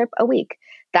relationship a week.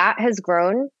 That has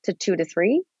grown to 2 to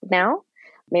 3 now,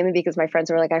 mainly because my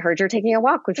friends were like, I heard you're taking a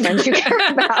walk with friends you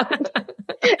care about.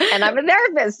 And I'm a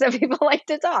therapist, so people like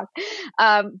to talk.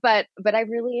 But I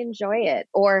really enjoy it.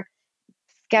 Or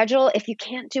schedule, if you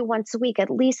can't do once a week, at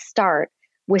least start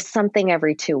with something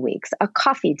every 2 weeks, a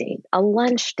coffee date, a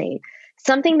lunch date,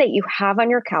 something that you have on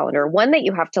your calendar, one that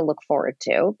you have to look forward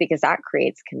to because that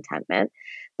creates contentment,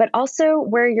 but also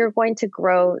where you're going to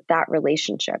grow that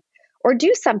relationship. Or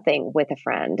do something with a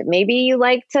friend. Maybe you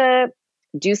like to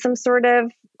do some sort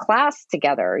of class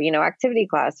together, you know, activity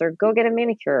class, or go get a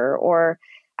manicure. Or,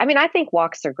 I mean, I think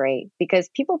walks are great because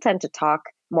people tend to talk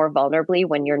more vulnerably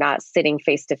when you're not sitting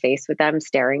face to face with them,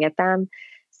 staring at them.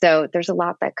 So there's a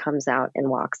lot that comes out in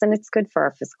walks, and it's good for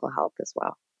our physical health as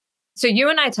well. So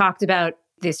you and I talked about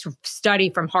this study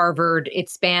from Harvard. It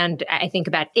spanned, I think,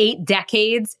 about 8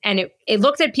 decades. And it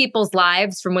looked at people's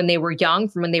lives from when they were young,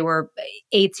 from when they were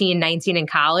 18, 19 in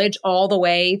college, all the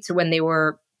way to when they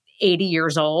were 80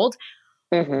 years old.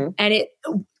 And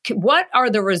what are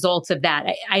the results of that?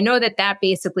 I know that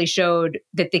basically showed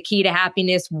that the key to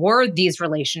happiness were these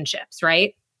relationships,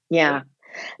 right? Yeah.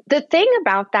 The thing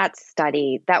about that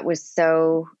study that was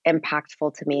so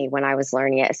impactful to me when I was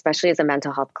learning it, especially as a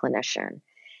mental health clinician,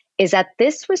 is that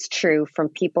this was true from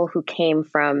people who came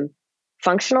from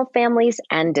functional families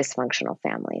and dysfunctional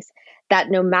families. That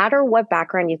no matter what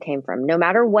background you came from, no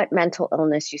matter what mental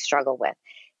illness you struggle with,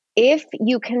 if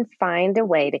you can find a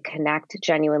way to connect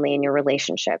genuinely in your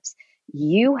relationships,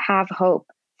 you have hope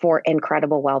for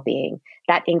incredible well-being.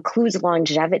 That includes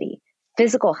longevity.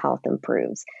 Physical health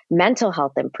improves, mental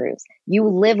health improves. You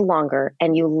live longer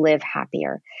and you live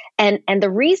happier. And the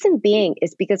reason being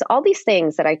is because all these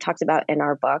things that I talked about in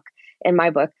my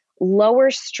book,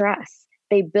 lower stress.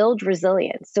 They build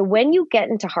resilience. So when you get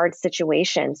into hard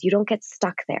situations, you don't get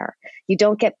stuck there. You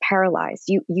don't get paralyzed.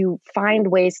 You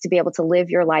find ways to be able to live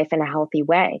your life in a healthy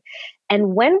way.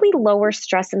 And when we lower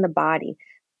stress in the body,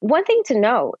 one thing to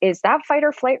know is that fight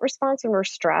or flight response when we're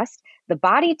stressed, the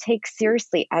body takes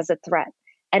seriously as a threat.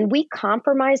 And we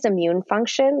compromise immune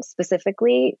function,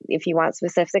 specifically, if you want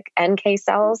specific NK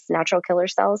cells, natural killer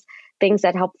cells, things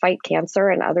that help fight cancer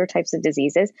and other types of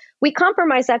diseases. We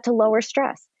compromise that to lower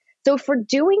stress. So if we're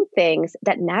doing things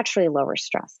that naturally lower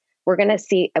stress, we're going to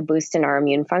see a boost in our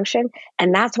immune function.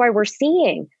 And that's why we're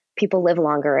seeing people live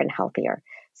longer and healthier.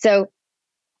 So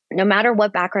no matter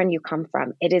what background you come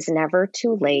from, it is never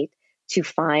too late to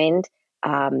find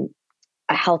a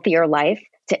healthier life,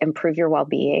 to improve your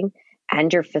well-being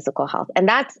and your physical health. And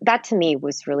that to me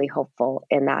was really hopeful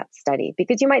in that study,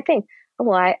 because you might think, oh,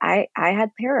 well, I had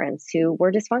parents who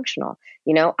were dysfunctional.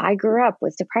 You know, I grew up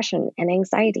with depression and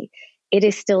anxiety. It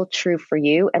is still true for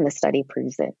you, and the study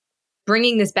proves it.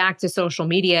 Bringing this back to social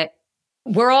media,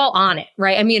 we're all on it,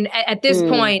 right? I mean, at this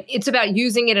point, it's about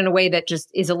using it in a way that just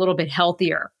is a little bit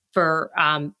healthier for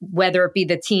whether it be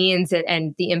the teens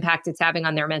and the impact it's having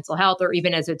on their mental health, or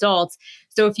even as adults.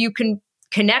 So if you can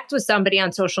connect with somebody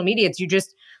on social media, you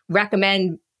just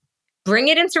recommend bring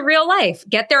it into real life,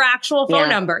 get their actual phone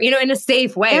number, you know, in a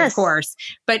safe way, of course.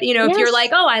 But, you know, if you're like,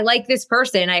 oh, I like this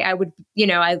person, I would, you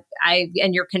know,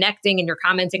 and you're connecting and you're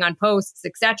commenting on posts,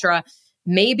 etc.,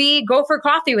 maybe go for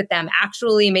coffee with them,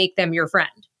 actually make them your friend.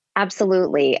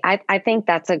 Absolutely. I think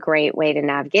that's a great way to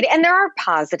navigate it. And there are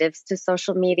positives to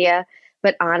social media,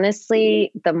 but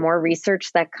honestly, the more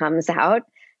research that comes out,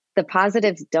 the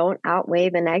positives don't outweigh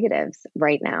the negatives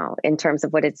right now in terms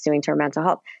of what it's doing to our mental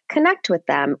health. Connect with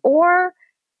them, or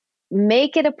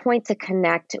make it a point to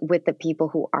connect with the people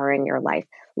who are in your life.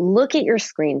 Look at your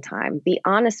screen time. Be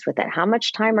honest with it. How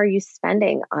much time are you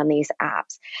spending on these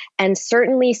apps? And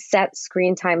certainly set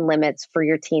screen time limits for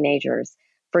your teenagers,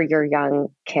 for your young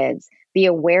kids. Be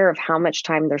aware of how much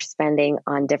time they're spending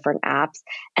on different apps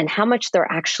and how much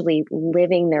they're actually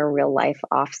living their real life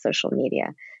off social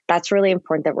media. That's really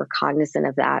important that we're cognizant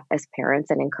of that as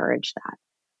parents and encourage that.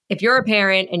 If you're a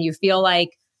parent and you feel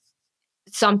like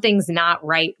something's not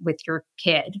right with your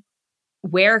kid,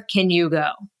 where can you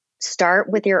go? Start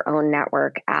with your own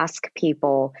network, ask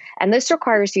people. And this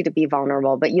requires you to be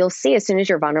vulnerable, but you'll see as soon as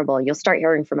you're vulnerable, you'll start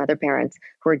hearing from other parents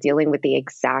who are dealing with the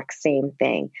exact same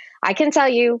thing. I can tell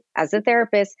you as a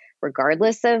therapist,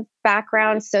 regardless of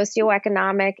background,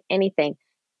 socioeconomic, anything,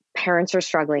 parents are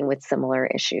struggling with similar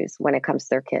issues when it comes to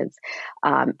their kids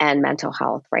and mental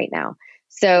health right now.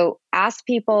 So ask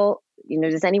people,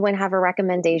 does anyone have a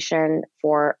recommendation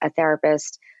for a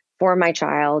therapist for my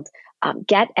child?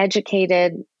 Get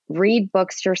educated, read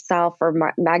books yourself or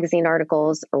magazine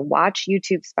articles, or watch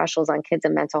YouTube specials on kids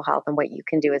and mental health and what you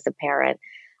can do as a parent.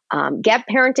 Get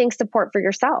parenting support for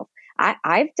yourself.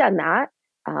 I've done that.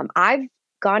 I've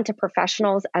gone to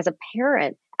professionals as a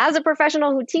parent, as a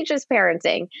professional who teaches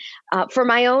parenting for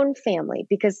my own family,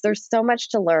 because there's so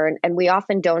much to learn and we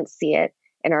often don't see it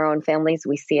in our own families.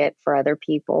 We see it for other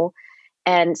people.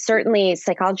 And certainly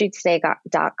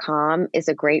psychologytoday.com is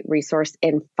a great resource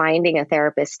in finding a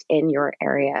therapist in your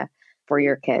area for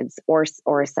your kids or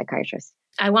a psychiatrist.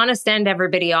 I want to send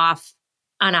everybody off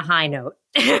on a high note,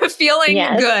 feeling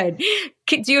good.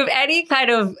 Do you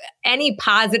have any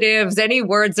positives, any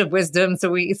words of wisdom so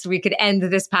we could end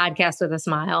this podcast with a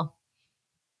smile?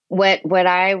 What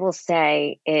I will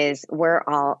say is we're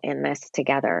all in this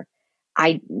together.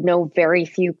 I know very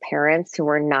few parents who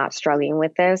are not struggling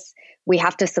with this. We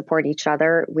have to support each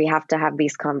other. We have to have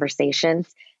these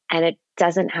conversations, and it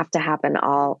doesn't have to happen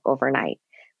all overnight.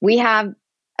 We have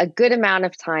a good amount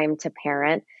of time to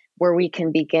parent where we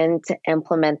can begin to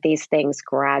implement these things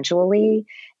gradually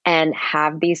and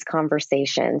have these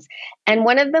conversations. And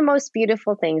one of the most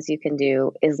beautiful things you can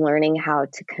do is learning how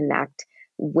to connect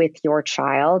with your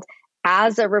child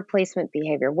as a replacement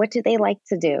behavior. What do they like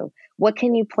to do? What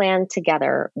can you plan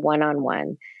together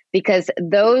one-on-one? Because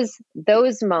those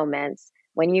moments,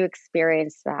 when you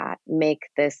experience that, make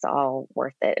this all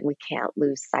worth it. And we can't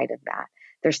lose sight of that.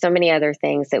 There's so many other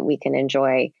things that we can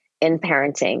enjoy in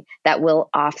parenting that will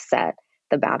offset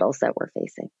the battles that we're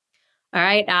facing. All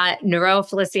right, Nero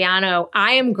Feliciano,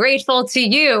 I am grateful to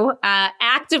you,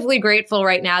 actively grateful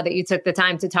right now that you took the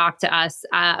time to talk to us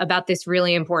about this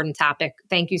really important topic.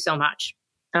 Thank you so much.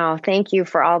 Oh, thank you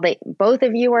for all that both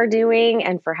of you are doing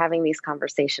and for having these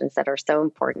conversations that are so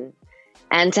important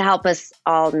and to help us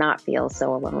all not feel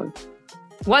so alone.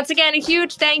 Once again, a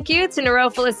huge thank you to Nero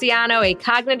Feliciano, a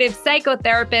cognitive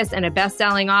psychotherapist and a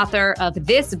best-selling author of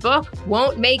this book,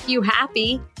 Won't Make You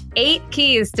Happy: 8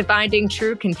 Keys to Finding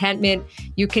True Contentment.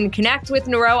 You can connect with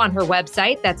Nero on her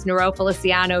website. That's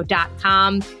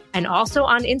nerofeliciano.com. And also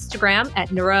on Instagram at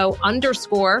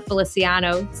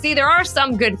Nero_Feliciano. See, there are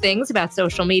some good things about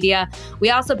social media. We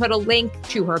also put a link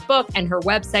to her book and her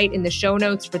website in the show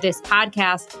notes for this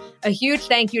podcast. A huge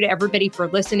thank you to everybody for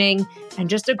listening. And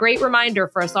just a great reminder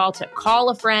for us all to call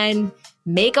a friend,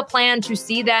 make a plan to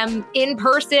see them in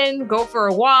person, go for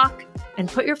a walk, and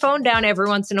put your phone down every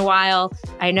once in a while.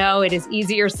 I know it is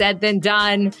easier said than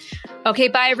done. Okay,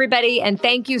 bye everybody. And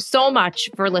thank you so much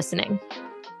for listening.